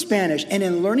learning Spanish and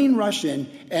in learning Russian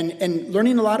and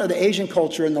learning a lot of the Asian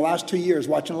culture in the last 2 years,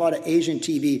 watching a lot of Asian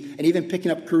TV and even picking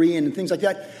up Korean and things like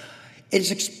that, it's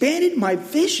expanded my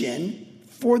vision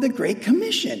for the Great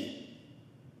Commission.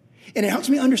 And it helps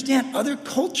me understand other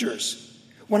cultures.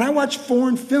 When I watch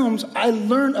foreign films, I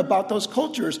learn about those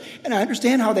cultures and I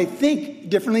understand how they think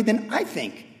differently than I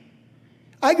think.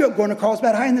 I grew up going to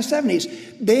Carlsbad High in the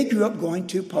 70s. They grew up going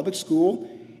to public school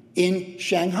in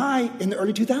Shanghai in the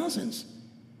early 2000s.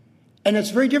 And it's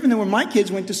very different than when my kids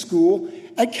went to school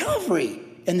at Calvary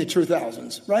in the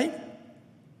 2000s, right?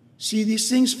 See, these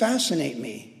things fascinate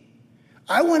me.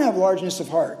 I want to have largeness of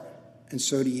heart, and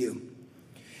so do you.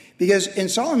 Because in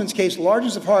Solomon's case,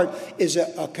 largeness of heart is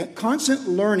a constant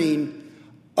learning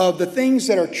of the things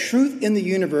that are truth in the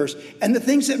universe and the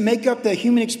things that make up the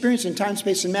human experience in time,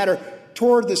 space, and matter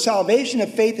toward the salvation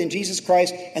of faith in Jesus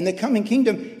Christ and the coming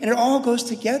kingdom. And it all goes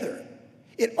together.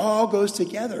 It all goes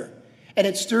together. And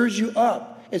it stirs you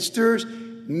up. It stirs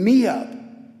me up.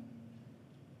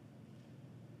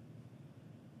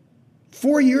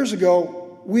 4 years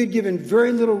ago, we had given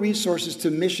very little resources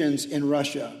to missions in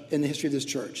Russia in the history of this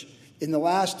church. In the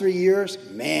last 3 years,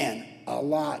 man, a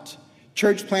lot.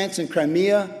 Church plants in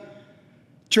Crimea,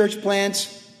 church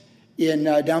plants in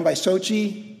down by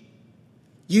Sochi,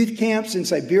 youth camps in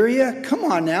Siberia. Come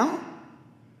on now.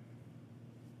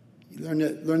 You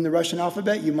learn the Russian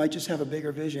alphabet, you might just have a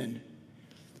bigger vision.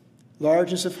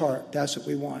 Largeness of heart, that's what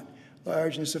we want.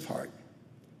 Largeness of heart.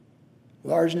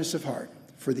 Largeness of heart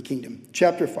for the kingdom.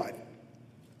 Chapter 5.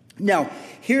 Now,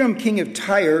 Hiram, king of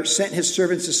Tyre, sent his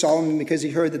servants to Solomon because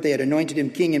he heard that they had anointed him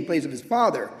king in place of his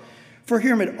father. For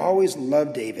Hiram had always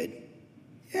loved David.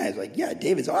 Yeah, he's like, yeah,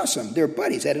 David's awesome. They're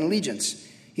buddies, had an allegiance.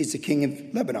 He's the king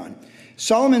of Lebanon.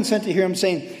 Solomon sent to Hiram,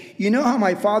 saying, you know how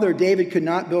my father David could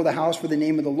not build a house for the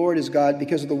name of the Lord his God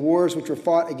because of the wars which were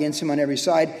fought against him on every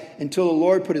side until the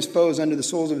Lord put his foes under the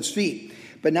soles of his feet.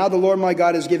 But now the Lord my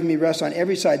God has given me rest on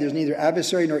every side. There's neither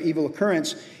adversary nor evil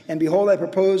occurrence. And behold, I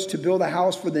propose to build a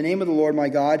house for the name of the Lord my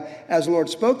God, as the Lord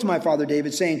spoke to my father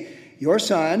David, saying, your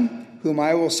son, whom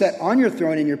I will set on your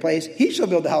throne in your place, he shall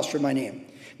build the house for my name.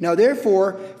 Now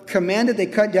therefore, command that they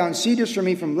cut down cedars for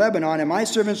me from Lebanon, and my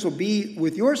servants will be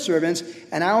with your servants,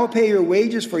 and I will pay your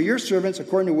wages for your servants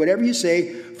according to whatever you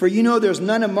say, for you know there's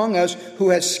none among us who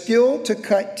has skill to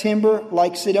cut timber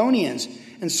like Sidonians.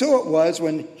 And so it was,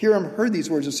 when Hiram heard these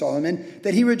words of Solomon,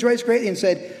 that he rejoiced greatly and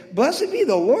said, Blessed be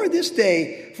the Lord this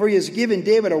day, for he has given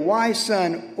David a wise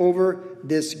son over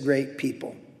this great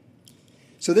people.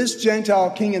 So this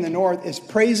Gentile king in the north is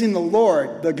praising the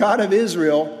Lord, the God of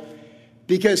Israel,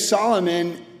 because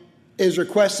Solomon is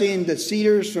requesting the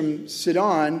cedars from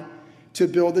Sidon to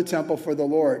build the temple for the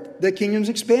Lord. The kingdom's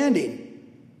expanding.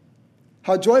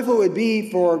 How joyful it would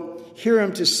be for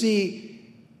Hiram to see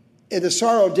in the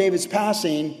sorrow of David's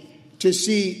passing, to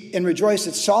see and rejoice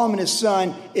that Solomon, his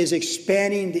son, is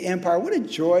expanding the empire. What a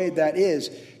joy that is.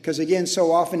 Because again,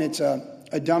 so often it's a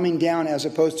dumbing down as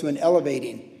opposed to an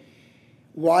elevating.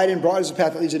 Wide and broad is the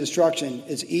path that leads to destruction.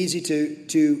 It's easy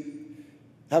to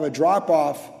have a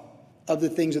drop-off of the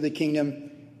things of the kingdom,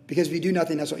 because if you do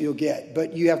nothing, that's what you'll get.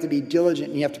 But you have to be diligent,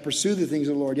 and you have to pursue the things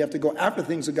of the Lord. You have to go after the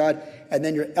things of God, and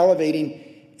then you're elevating.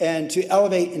 And to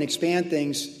elevate and expand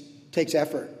things takes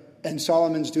effort. And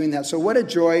Solomon's doing that. So what a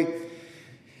joy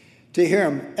to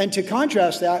hear him. And to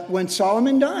contrast that, when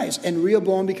Solomon dies and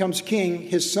Rehoboam becomes king,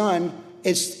 his son,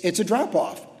 it's a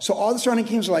drop-off. So all the surrounding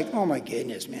kings are like, oh my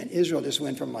goodness, man, Israel just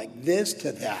went from like this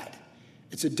to that.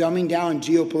 It's a dumbing down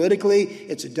geopolitically.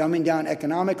 It's a dumbing down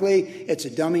economically. It's a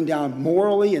dumbing down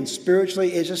morally and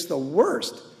spiritually. It's just the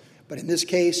worst. But in this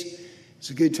case,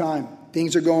 it's a good time.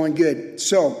 Things are going good.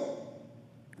 So,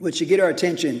 what should get our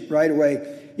attention right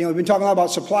away, we've been talking a lot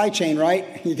about supply chain,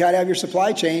 right? You got to have your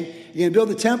supply chain. You're going to build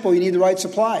a temple, you need the right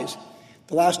supplies.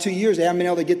 The last 2 years, they haven't been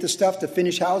able to get the stuff to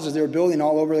finish houses they were building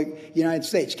all over the United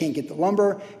States. Can't get the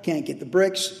lumber, can't get the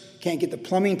bricks, can't get the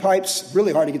plumbing pipes.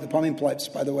 Really hard to get the plumbing pipes,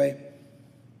 by the way.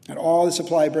 And all the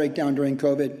supply breakdown during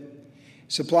COVID.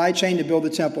 Supply chain to build the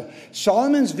temple.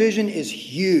 Solomon's vision is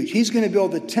huge. He's going to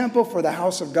build the temple for the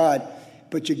house of God.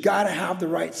 But you got to have the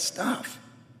right stuff.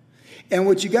 And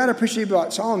what you got to appreciate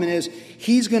about Solomon is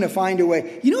he's going to find a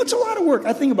way. It's a lot of work.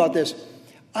 I think about this.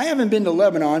 I haven't been to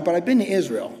Lebanon, but I've been to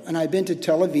Israel. And I've been to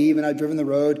Tel Aviv, and I've driven the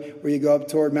road where you go up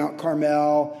toward Mount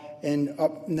Carmel and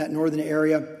up in that northern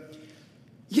area.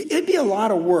 It'd be a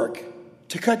lot of work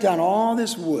to cut down all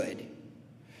this wood,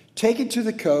 take it to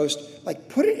the coast, like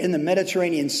put it in the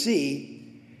Mediterranean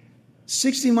Sea,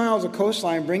 60 miles of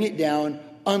coastline, bring it down,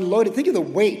 unload it. Think of the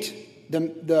weight,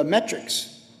 the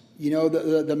metrics.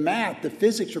 The math, the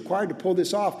physics required to pull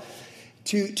this off,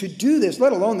 to do this,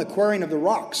 let alone the quarrying of the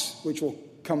rocks, which will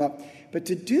come up. But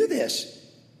to do this,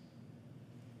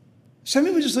 some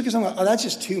people just look at something like, oh, that's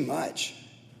just too much.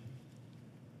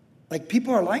 Like,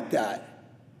 people are like that.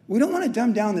 We don't want to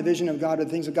dumb down the vision of God or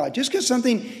the things of God. Just because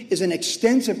something is an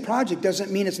extensive project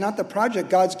doesn't mean it's not the project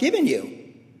God's given you.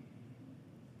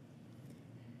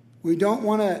 We don't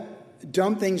want to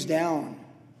dumb things down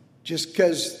just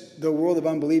because the world of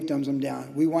unbelief dumbs them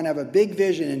down. We want to have a big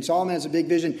vision, and Solomon has a big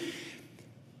vision.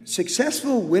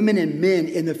 Successful women and men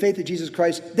in the faith of Jesus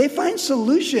Christ, they find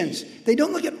solutions. They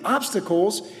don't look at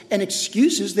obstacles and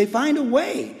excuses. They find a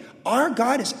way. Our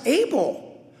God is able.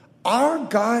 Our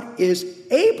God is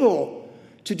able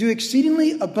to do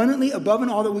exceedingly abundantly above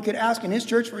and all that we could ask in his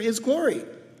church for his glory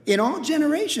in all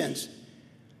generations.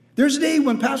 There's a day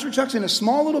when Pastor Chuck's in a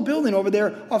small little building over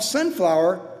there off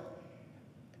Sunflower.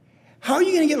 How are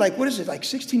you going to get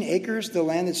 16 acres, the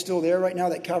land that's still there right now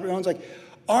that Calvary owns?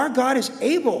 Our God is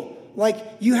able.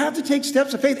 You have to take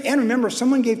steps of faith. And remember,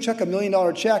 someone gave Chuck $1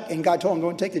 million check, and God told him,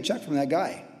 don't take the check from that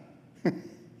guy.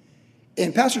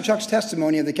 In Pastor Chuck's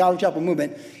testimony of the Calvary Chapel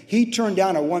movement, he turned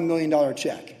down a $1 million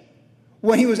check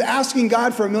when he was asking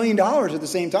God for $1 million at the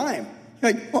same time.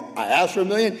 I asked for $1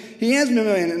 million. He hands me $1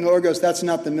 million, and the Lord goes, that's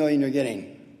not the $1 million you're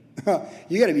getting.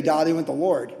 You got to be dialed in with the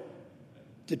Lord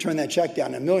to turn that check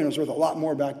down. $1 million was worth a lot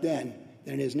more back then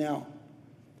than it is now.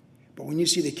 But when you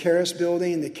see the Charis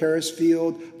building, the Charis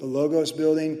field, the Logos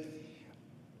building,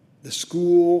 the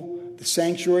school, the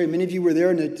sanctuary, many of you were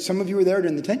there, and some of you were there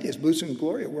during the tent days. Bruce and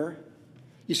Gloria were.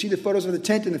 You see the photos of the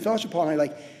tent in the fellowship hall, and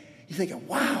you're thinking,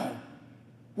 wow,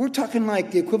 we're talking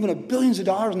like the equivalent of billions of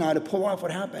dollars now to pull off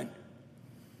what happened.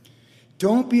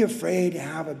 Don't be afraid to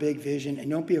have a big vision, and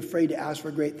don't be afraid to ask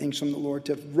for great things from the Lord,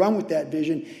 to run with that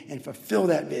vision and fulfill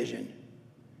that vision.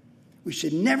 We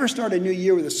should never start a new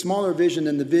year with a smaller vision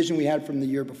than the vision we had from the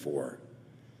year before.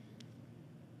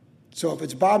 So if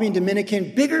it's Bobby and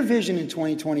Dominican, bigger vision in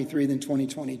 2023 than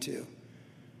 2022.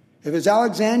 If it's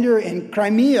Alexander and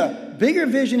Crimea, bigger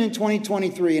vision in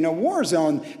 2023 in a war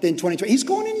zone than 2020. He's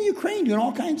going into Ukraine doing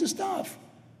all kinds of stuff.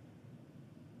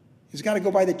 He's got to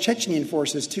go by the Chechenian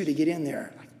forces, too, to get in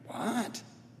there. What?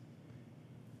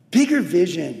 Bigger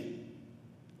vision.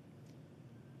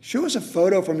 Show us a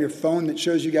photo from your phone that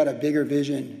shows you got a bigger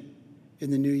vision in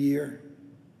the new year.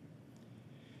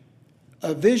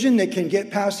 A vision that can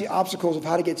get past the obstacles of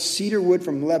how to get cedar wood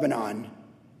from Lebanon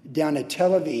down to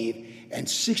Tel Aviv and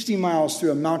 60 miles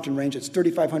through a mountain range that's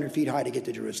 3,500 feet high to get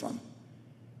to Jerusalem.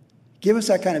 Give us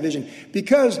that kind of vision.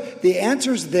 Because the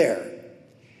answer's there.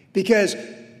 Because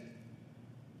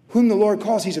whom the Lord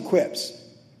calls, He equips.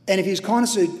 And if He's calling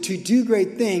us to do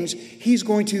great things, He's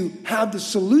going to have the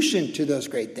solution to those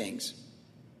great things.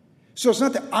 So it's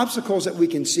not the obstacles that we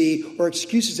can see or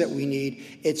excuses that we need.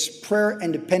 It's prayer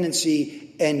and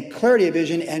dependency and clarity of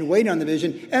vision and waiting on the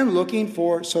vision and looking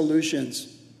for solutions.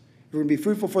 If we're going to be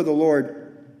fruitful for the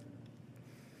Lord,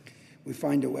 we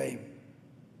find a way.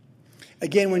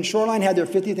 Again, when Shoreline had their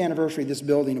 50th anniversary, this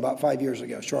building about 5 years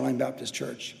ago, Shoreline Baptist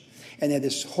Church, and they had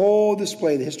this whole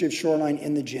display, the history of Shoreline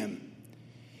in the gym.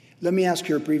 Let me ask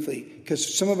here briefly,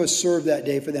 because some of us served that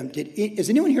day for them. Is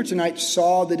anyone here tonight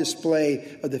saw the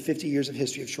display of the 50 years of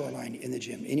history of Shoreline in the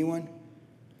gym? Anyone?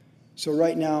 So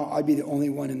right now, I'd be the only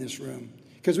one in this room.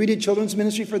 Because we did children's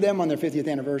ministry for them on their 50th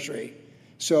anniversary.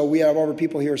 So we have all our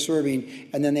people here serving,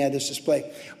 and then they had this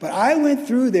display. But I went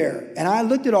through there, and I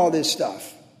looked at all this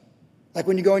stuff. Like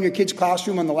when you go in your kid's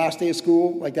classroom on the last day of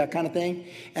school, like that kind of thing.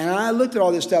 And I looked at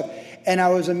all this stuff, and I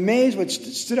was amazed. What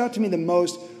stood out to me the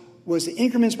most was the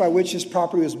increments by which this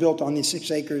property was built on these 6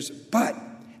 acres, but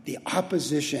the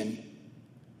opposition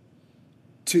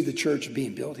to the church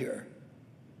being built here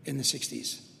in the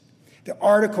 60s. The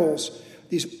articles,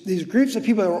 these groups of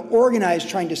people that were organized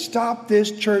trying to stop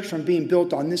this church from being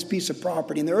built on this piece of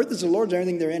property. And the earth is the Lord's and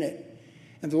everything they're in it.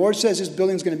 And the Lord says this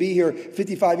building's going to be here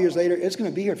 55 years later. It's going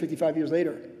to be here 55 years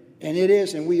later. And it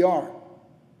is, and we are.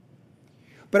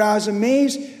 But I was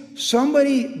amazed.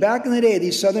 Somebody back in the day,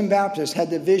 these Southern Baptists had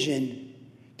the vision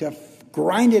to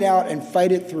grind it out and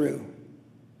fight it through.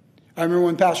 I remember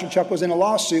when Pastor Chuck was in a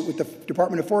lawsuit with the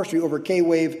Department of Forestry over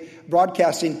K-Wave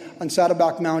broadcasting on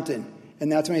Saddleback Mountain.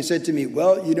 And that's when he said to me,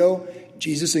 well, you know,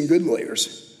 Jesus and good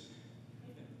lawyers.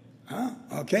 Huh?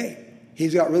 Okay.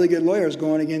 He's got really good lawyers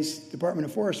going against Department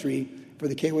of Forestry for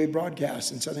the K-Wave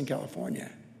broadcast in Southern California.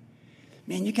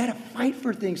 Man, you got to fight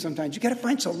for things sometimes. You got to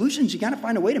find solutions. You got to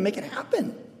find a way to make it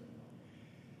happen.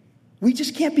 We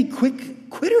just can't be quick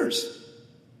quitters.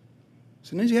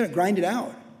 Sometimes you got to grind it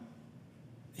out.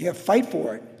 You got to fight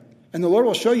for it. And the Lord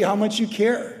will show you how much you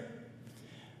care.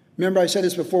 Remember, I said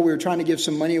this before. We were trying to give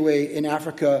some money away in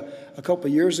Africa a couple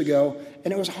of years ago.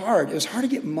 And it was hard. It was hard to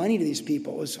get money to these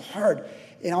people. It was hard.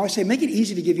 And I always say, make it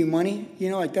easy to give you money. You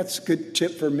know, like that's a good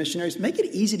tip for missionaries. Make it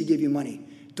easy to give you money.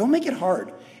 Don't make it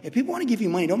hard. If people want to give you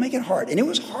money, don't make it hard. And it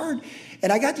was hard.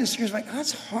 And I got to this experience like,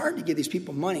 that's hard to give these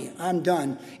people money. I'm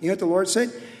done. You know what the Lord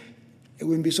said? It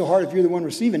wouldn't be so hard if you're the one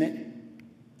receiving it.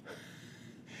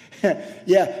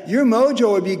 Yeah, your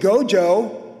mojo would be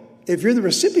gojo if you're the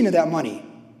recipient of that money.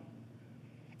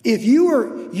 If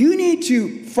you need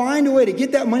to find a way to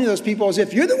get that money to those people as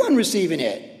if you're the one receiving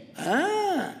it.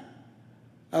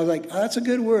 I was like, oh, that's a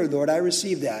good word, Lord. I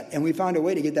received that. And we found a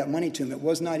way to get that money to him. It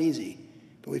was not easy,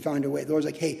 but we found a way. The Lord's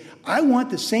like, hey, I want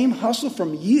the same hustle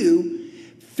from you,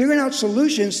 figuring out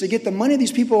solutions to get the money of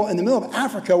these people in the middle of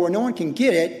Africa where no one can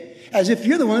get it, as if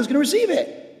you're the one that's going to receive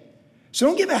it. So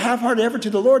don't give a half-hearted effort to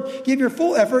the Lord. Give your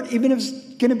full effort, even if it's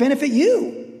going to benefit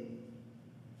you.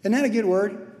 Isn't that a good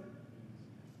word?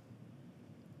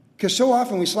 Because so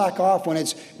often we slack off when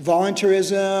it's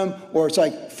volunteerism or it's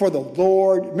like for the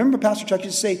Lord. Remember Pastor Chuck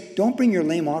used to say, don't bring your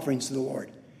lame offerings to the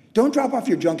Lord. Don't drop off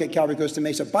your junk at Calvary Costa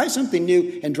Mesa. Buy something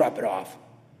new and drop it off.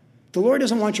 The Lord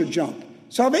doesn't want your junk.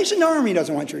 Salvation Army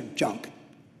doesn't want your junk.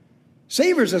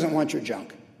 Savers doesn't want your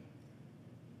junk.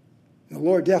 The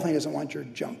Lord definitely doesn't want your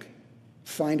junk.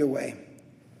 Find a way.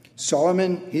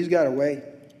 Solomon, he's got a way.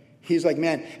 He's like,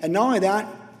 man. And not only that,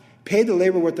 pay the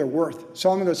labor what they're worth.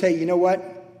 Solomon goes, hey, you know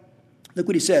what? Look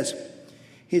what he says.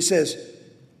 He says,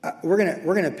 we're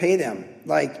gonna pay them.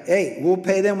 Like, hey, we'll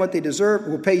pay them what they deserve.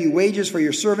 We'll pay you wages for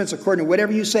your servants according to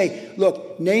whatever you say.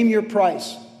 Look, name your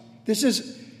price. This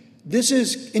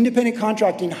is independent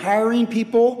contracting, hiring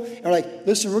people. And like,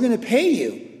 listen, we're going to pay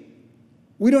you.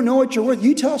 We don't know what you're worth.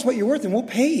 You tell us what you're worth and we'll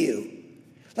pay you.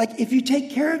 Like, if you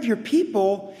take care of your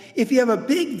people, if you have a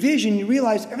big vision, you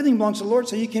realize everything belongs to the Lord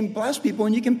so you can bless people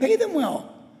and you can pay them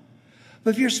well.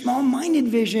 But if you're small-minded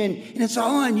vision and it's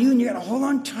all on you and you got to hold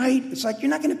on tight, it's like you're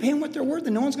not going to pay them what they're worth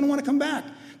and no one's going to want to come back.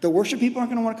 The worship people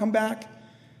aren't going to want to come back.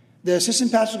 The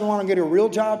assistant pastors don't want to get a real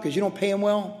job because you don't pay them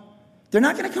well. They're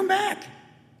not going to come back.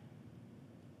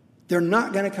 They're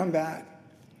not going to come back.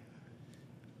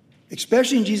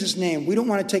 Especially in Jesus' name, we don't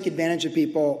want to take advantage of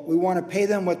people. We want to pay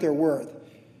them what they're worth.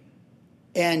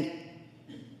 And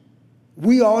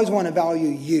We always want to value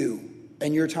you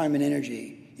and your time and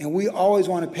energy. And we always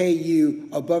want to pay you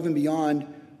above and beyond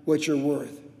what you're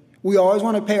worth. We always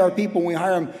want to pay our people when we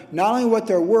hire them not only what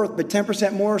they're worth, but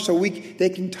 10% more so they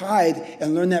can tithe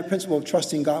and learn that principle of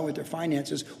trusting God with their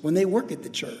finances when they work at the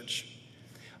church.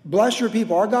 Bless your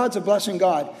people. Our God's a blessing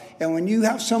God. And when you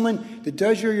have someone that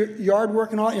does your yard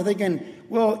work and all, you're thinking,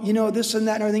 well, this and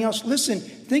that and everything else. Listen,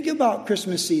 think about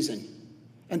Christmas season.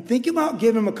 And think about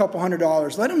giving them a couple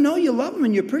 $100. Let them know you love them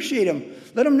and you appreciate them.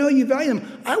 Let them know you value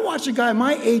them. I watched a guy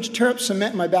my age tear up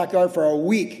cement in my backyard for a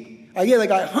week. I gave that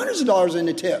guy hundreds of dollars in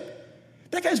the tip.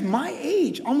 That guy's my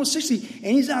age, almost 60,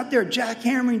 and he's out there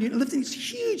jackhammering, lifting this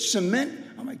huge cement.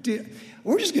 I'm like, dude,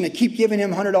 we're just going to keep giving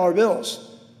him $100 bills.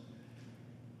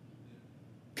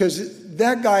 Because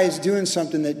that guy is doing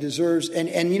something that deserves, and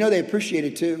they appreciate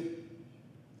it too.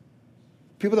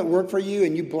 People that work for you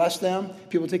and you bless them.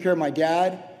 People take care of my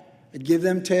dad. I give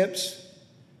them tips.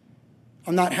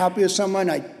 I'm not happy with someone.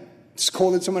 I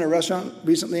scolded someone at a restaurant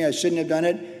recently. I shouldn't have done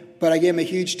it. But I gave him a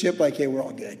huge tip like, hey, we're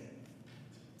all good.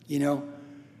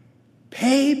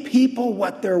 Pay people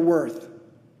what they're worth.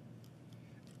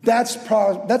 That's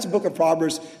a book of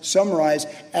Proverbs summarized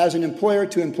as an employer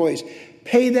to employees.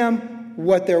 Pay them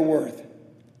what they're worth.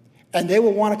 And they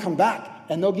will want to come back.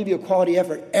 And they'll give you a quality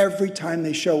effort every time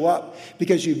they show up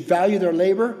because you value their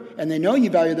labor and they know you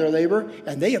value their labor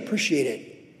and they appreciate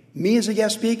it. Me as a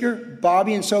guest speaker,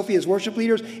 Bobby and Sophie as worship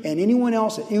leaders, and anyone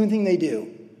else at anything they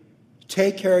do.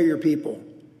 Take care of your people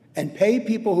and pay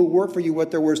people who work for you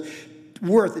what they're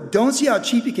worth. Don't see how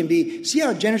cheap you can be. See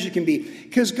how generous you can be.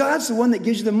 Because God's the one that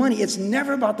gives you the money. It's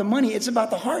never about the money. It's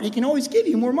about the heart. He can always give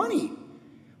you more money.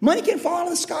 Money can fall out of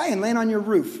the sky and land on your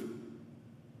roof.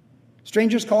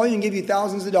 Strangers call you and give you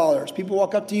thousands of dollars. People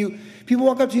walk up to you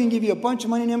and give you a bunch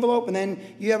of money in an envelope, and then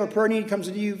you have a prayer need, comes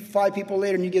to you 5 people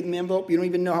later, and you give them the envelope. You don't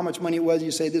even know how much money it was.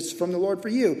 You say, this is from the Lord for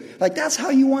you. Like, that's how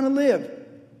you want to live.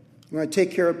 You want to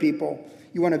take care of people.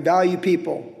 You want to value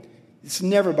people. It's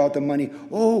never about the money.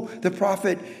 Oh,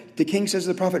 the king says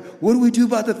to the prophet, what do we do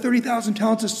about the 30,000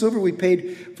 talents of silver we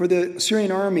paid for the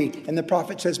Syrian army? And the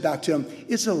prophet says back to him,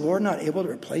 is the Lord not able to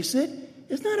replace it?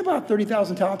 It's not about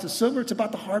 30,000 talents of silver. It's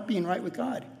about the heart being right with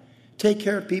God. Take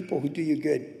care of people who do you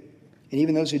good. And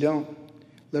even those who don't.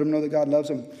 Let them know that God loves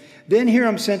them. Then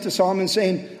Hiram sent to Solomon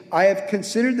saying, I have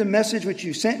considered the message which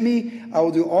you sent me. I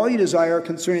will do all you desire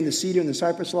concerning the cedar and the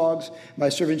cypress logs. My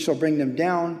servant shall bring them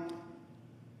down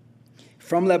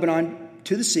from Lebanon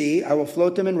to the sea. I will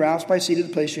float them in rafts by sea to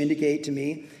the place you indicate to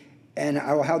me. And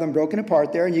I will have them broken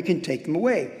apart there, and you can take them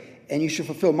away. And you shall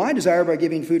fulfill my desire by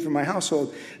giving food for my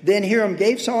household. Then Hiram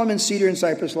gave Solomon cedar and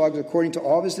cypress logs according to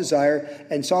all of his desire.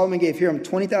 And Solomon gave Hiram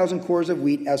 20,000 cores of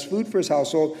wheat as food for his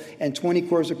household and 20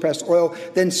 cores of pressed oil.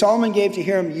 Then Solomon gave to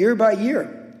Hiram year by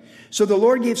year. So the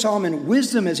Lord gave Solomon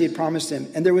wisdom as he had promised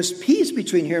him. And there was peace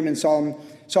between Hiram and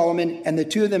Solomon, and the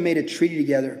two of them made a treaty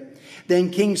together.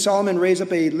 Then King Solomon raised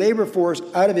up a labor force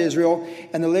out of Israel,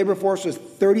 and the labor force was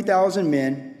 30,000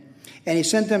 men. And he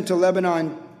sent them to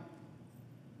Lebanon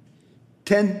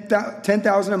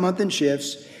 10,000 a month in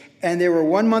shifts, and they were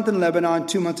 1 month in Lebanon,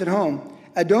 2 months at home.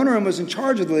 Adoniram was in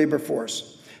charge of the labor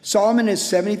force. Solomon has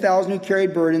 70,000 who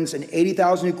carried burdens and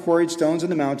 80,000 who quarried stones in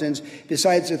the mountains,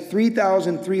 besides the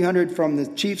 3,300 from the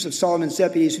chiefs of Solomon's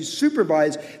deputies who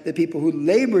supervised the people who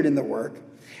labored in the work.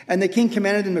 And the king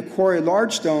commanded them to quarry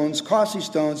large stones, costly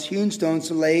stones, hewn stones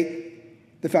to lay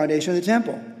the foundation of the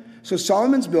temple. So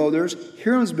Solomon's builders,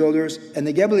 Hiram's builders, and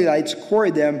the Gebalites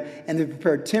quarried them, and they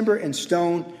prepared timber and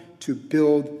stone to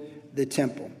build the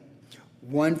temple.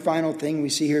 One final thing we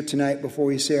see here tonight before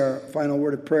we say our final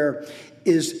word of prayer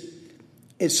is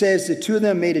it says the two of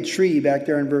them made a treaty back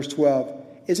there in verse 12.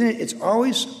 Isn't it? It's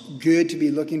always good to be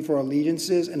looking for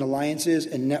allegiances and alliances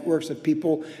and networks of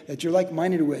people that you're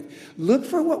like-minded with. Look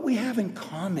for what we have in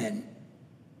common.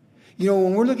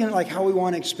 When we're looking at like how we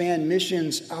want to expand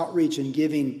missions, outreach, and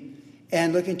giving,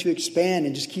 and looking to expand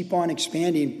and just keep on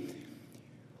expanding,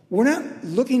 we're not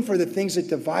looking for the things that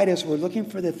divide us. We're looking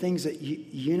for the things that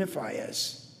unify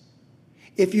us.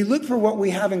 If you look for what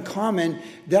we have in common,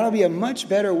 that'll be a much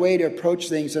better way to approach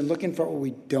things than looking for what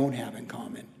we don't have in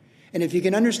common. And if you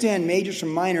can understand majors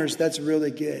from minors, that's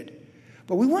really good.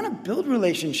 But we want to build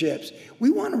relationships.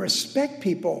 We want to respect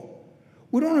people.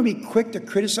 We don't want to be quick to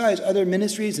criticize other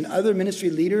ministries and other ministry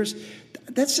leaders.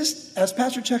 That's just, as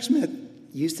Pastor Chuck Smith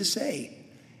used to say,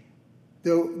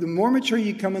 the more mature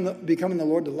you become in the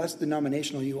Lord, the less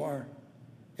denominational you are.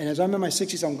 And as I'm in my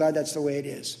 60s, I'm glad that's the way it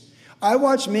is. I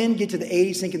watch men get to the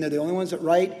 80s thinking they're the only ones that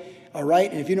are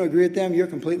right, and if you don't agree with them, you're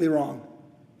completely wrong.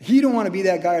 You don't want to be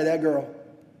that guy or that girl.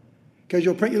 Because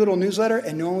you'll print your little newsletter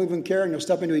and no one will even care, and you'll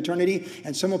step into eternity,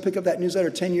 and someone will pick up that newsletter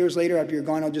 10 years later after you're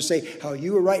gone. I'll just say how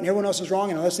you were right and everyone else is wrong,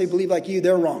 and unless they believe like you,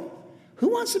 they're wrong. Who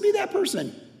wants to be that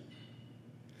person?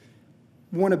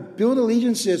 We want to build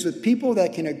allegiances with people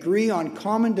that can agree on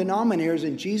common denominators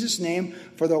in Jesus' name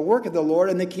for the work of the Lord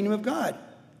and the kingdom of God.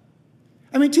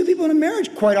 I mean, two people in a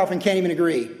marriage quite often can't even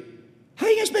agree. How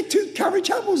do you expect two Calvary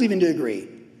Chapels even to agree?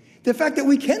 The fact that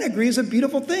we can agree is a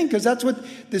beautiful thing, because that's what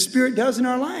the Spirit does in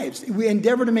our lives. We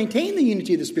endeavor to maintain the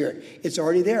unity of the Spirit. It's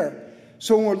already there.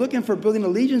 So when we're looking for building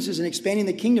allegiances and expanding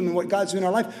the kingdom and what God's doing in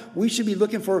our life, we should be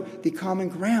looking for the common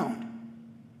ground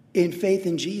in faith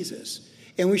in Jesus.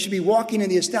 And we should be walking in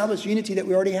the established unity that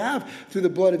we already have through the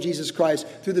blood of Jesus Christ,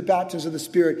 through the baptism of the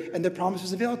Spirit, and the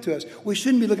promises availed to us. We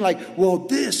shouldn't be looking like, well,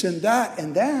 this and that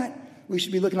and that. We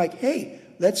should be looking like, hey,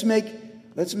 let's make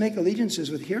allegiances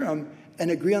with Hiram and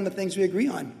agree on the things we agree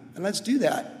on. And let's do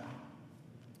that.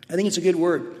 I think it's a good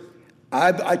word.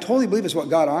 I totally believe it's what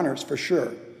God honors, for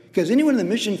sure. Because anyone in the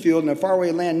mission field in a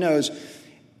faraway land knows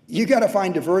you got to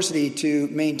find diversity to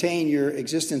maintain your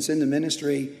existence in the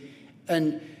ministry.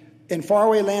 And in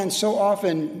faraway lands, so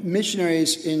often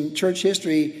missionaries in church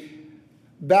history,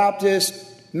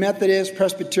 Baptists, Methodists,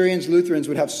 Presbyterians, Lutherans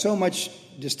would have so much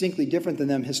distinctly different than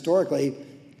them historically.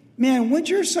 Man, when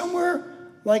you're somewhere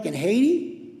like in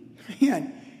Haiti,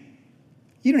 man,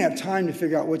 you don't have time to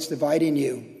figure out what's dividing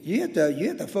you. You have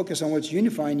to focus on what's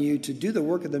unifying you to do the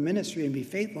work of the ministry and be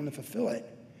faithful and to fulfill it.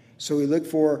 So we look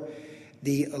for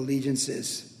the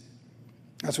allegiances.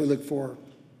 That's what we look for.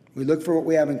 We look for what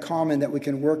we have in common that we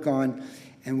can work on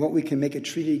and what we can make a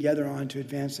treaty together on to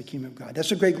advance the kingdom of God.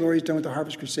 That's what Greg Glory's done with the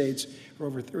Harvest Crusades for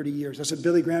over 30 years. That's what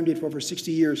Billy Graham did for over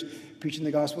 60 years, preaching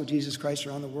the gospel of Jesus Christ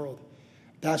around the world.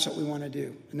 That's what we want to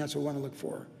do, and that's what we want to look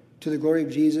for, to the glory of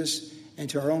Jesus and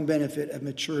to our own benefit of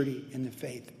maturity in the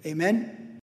faith. Amen?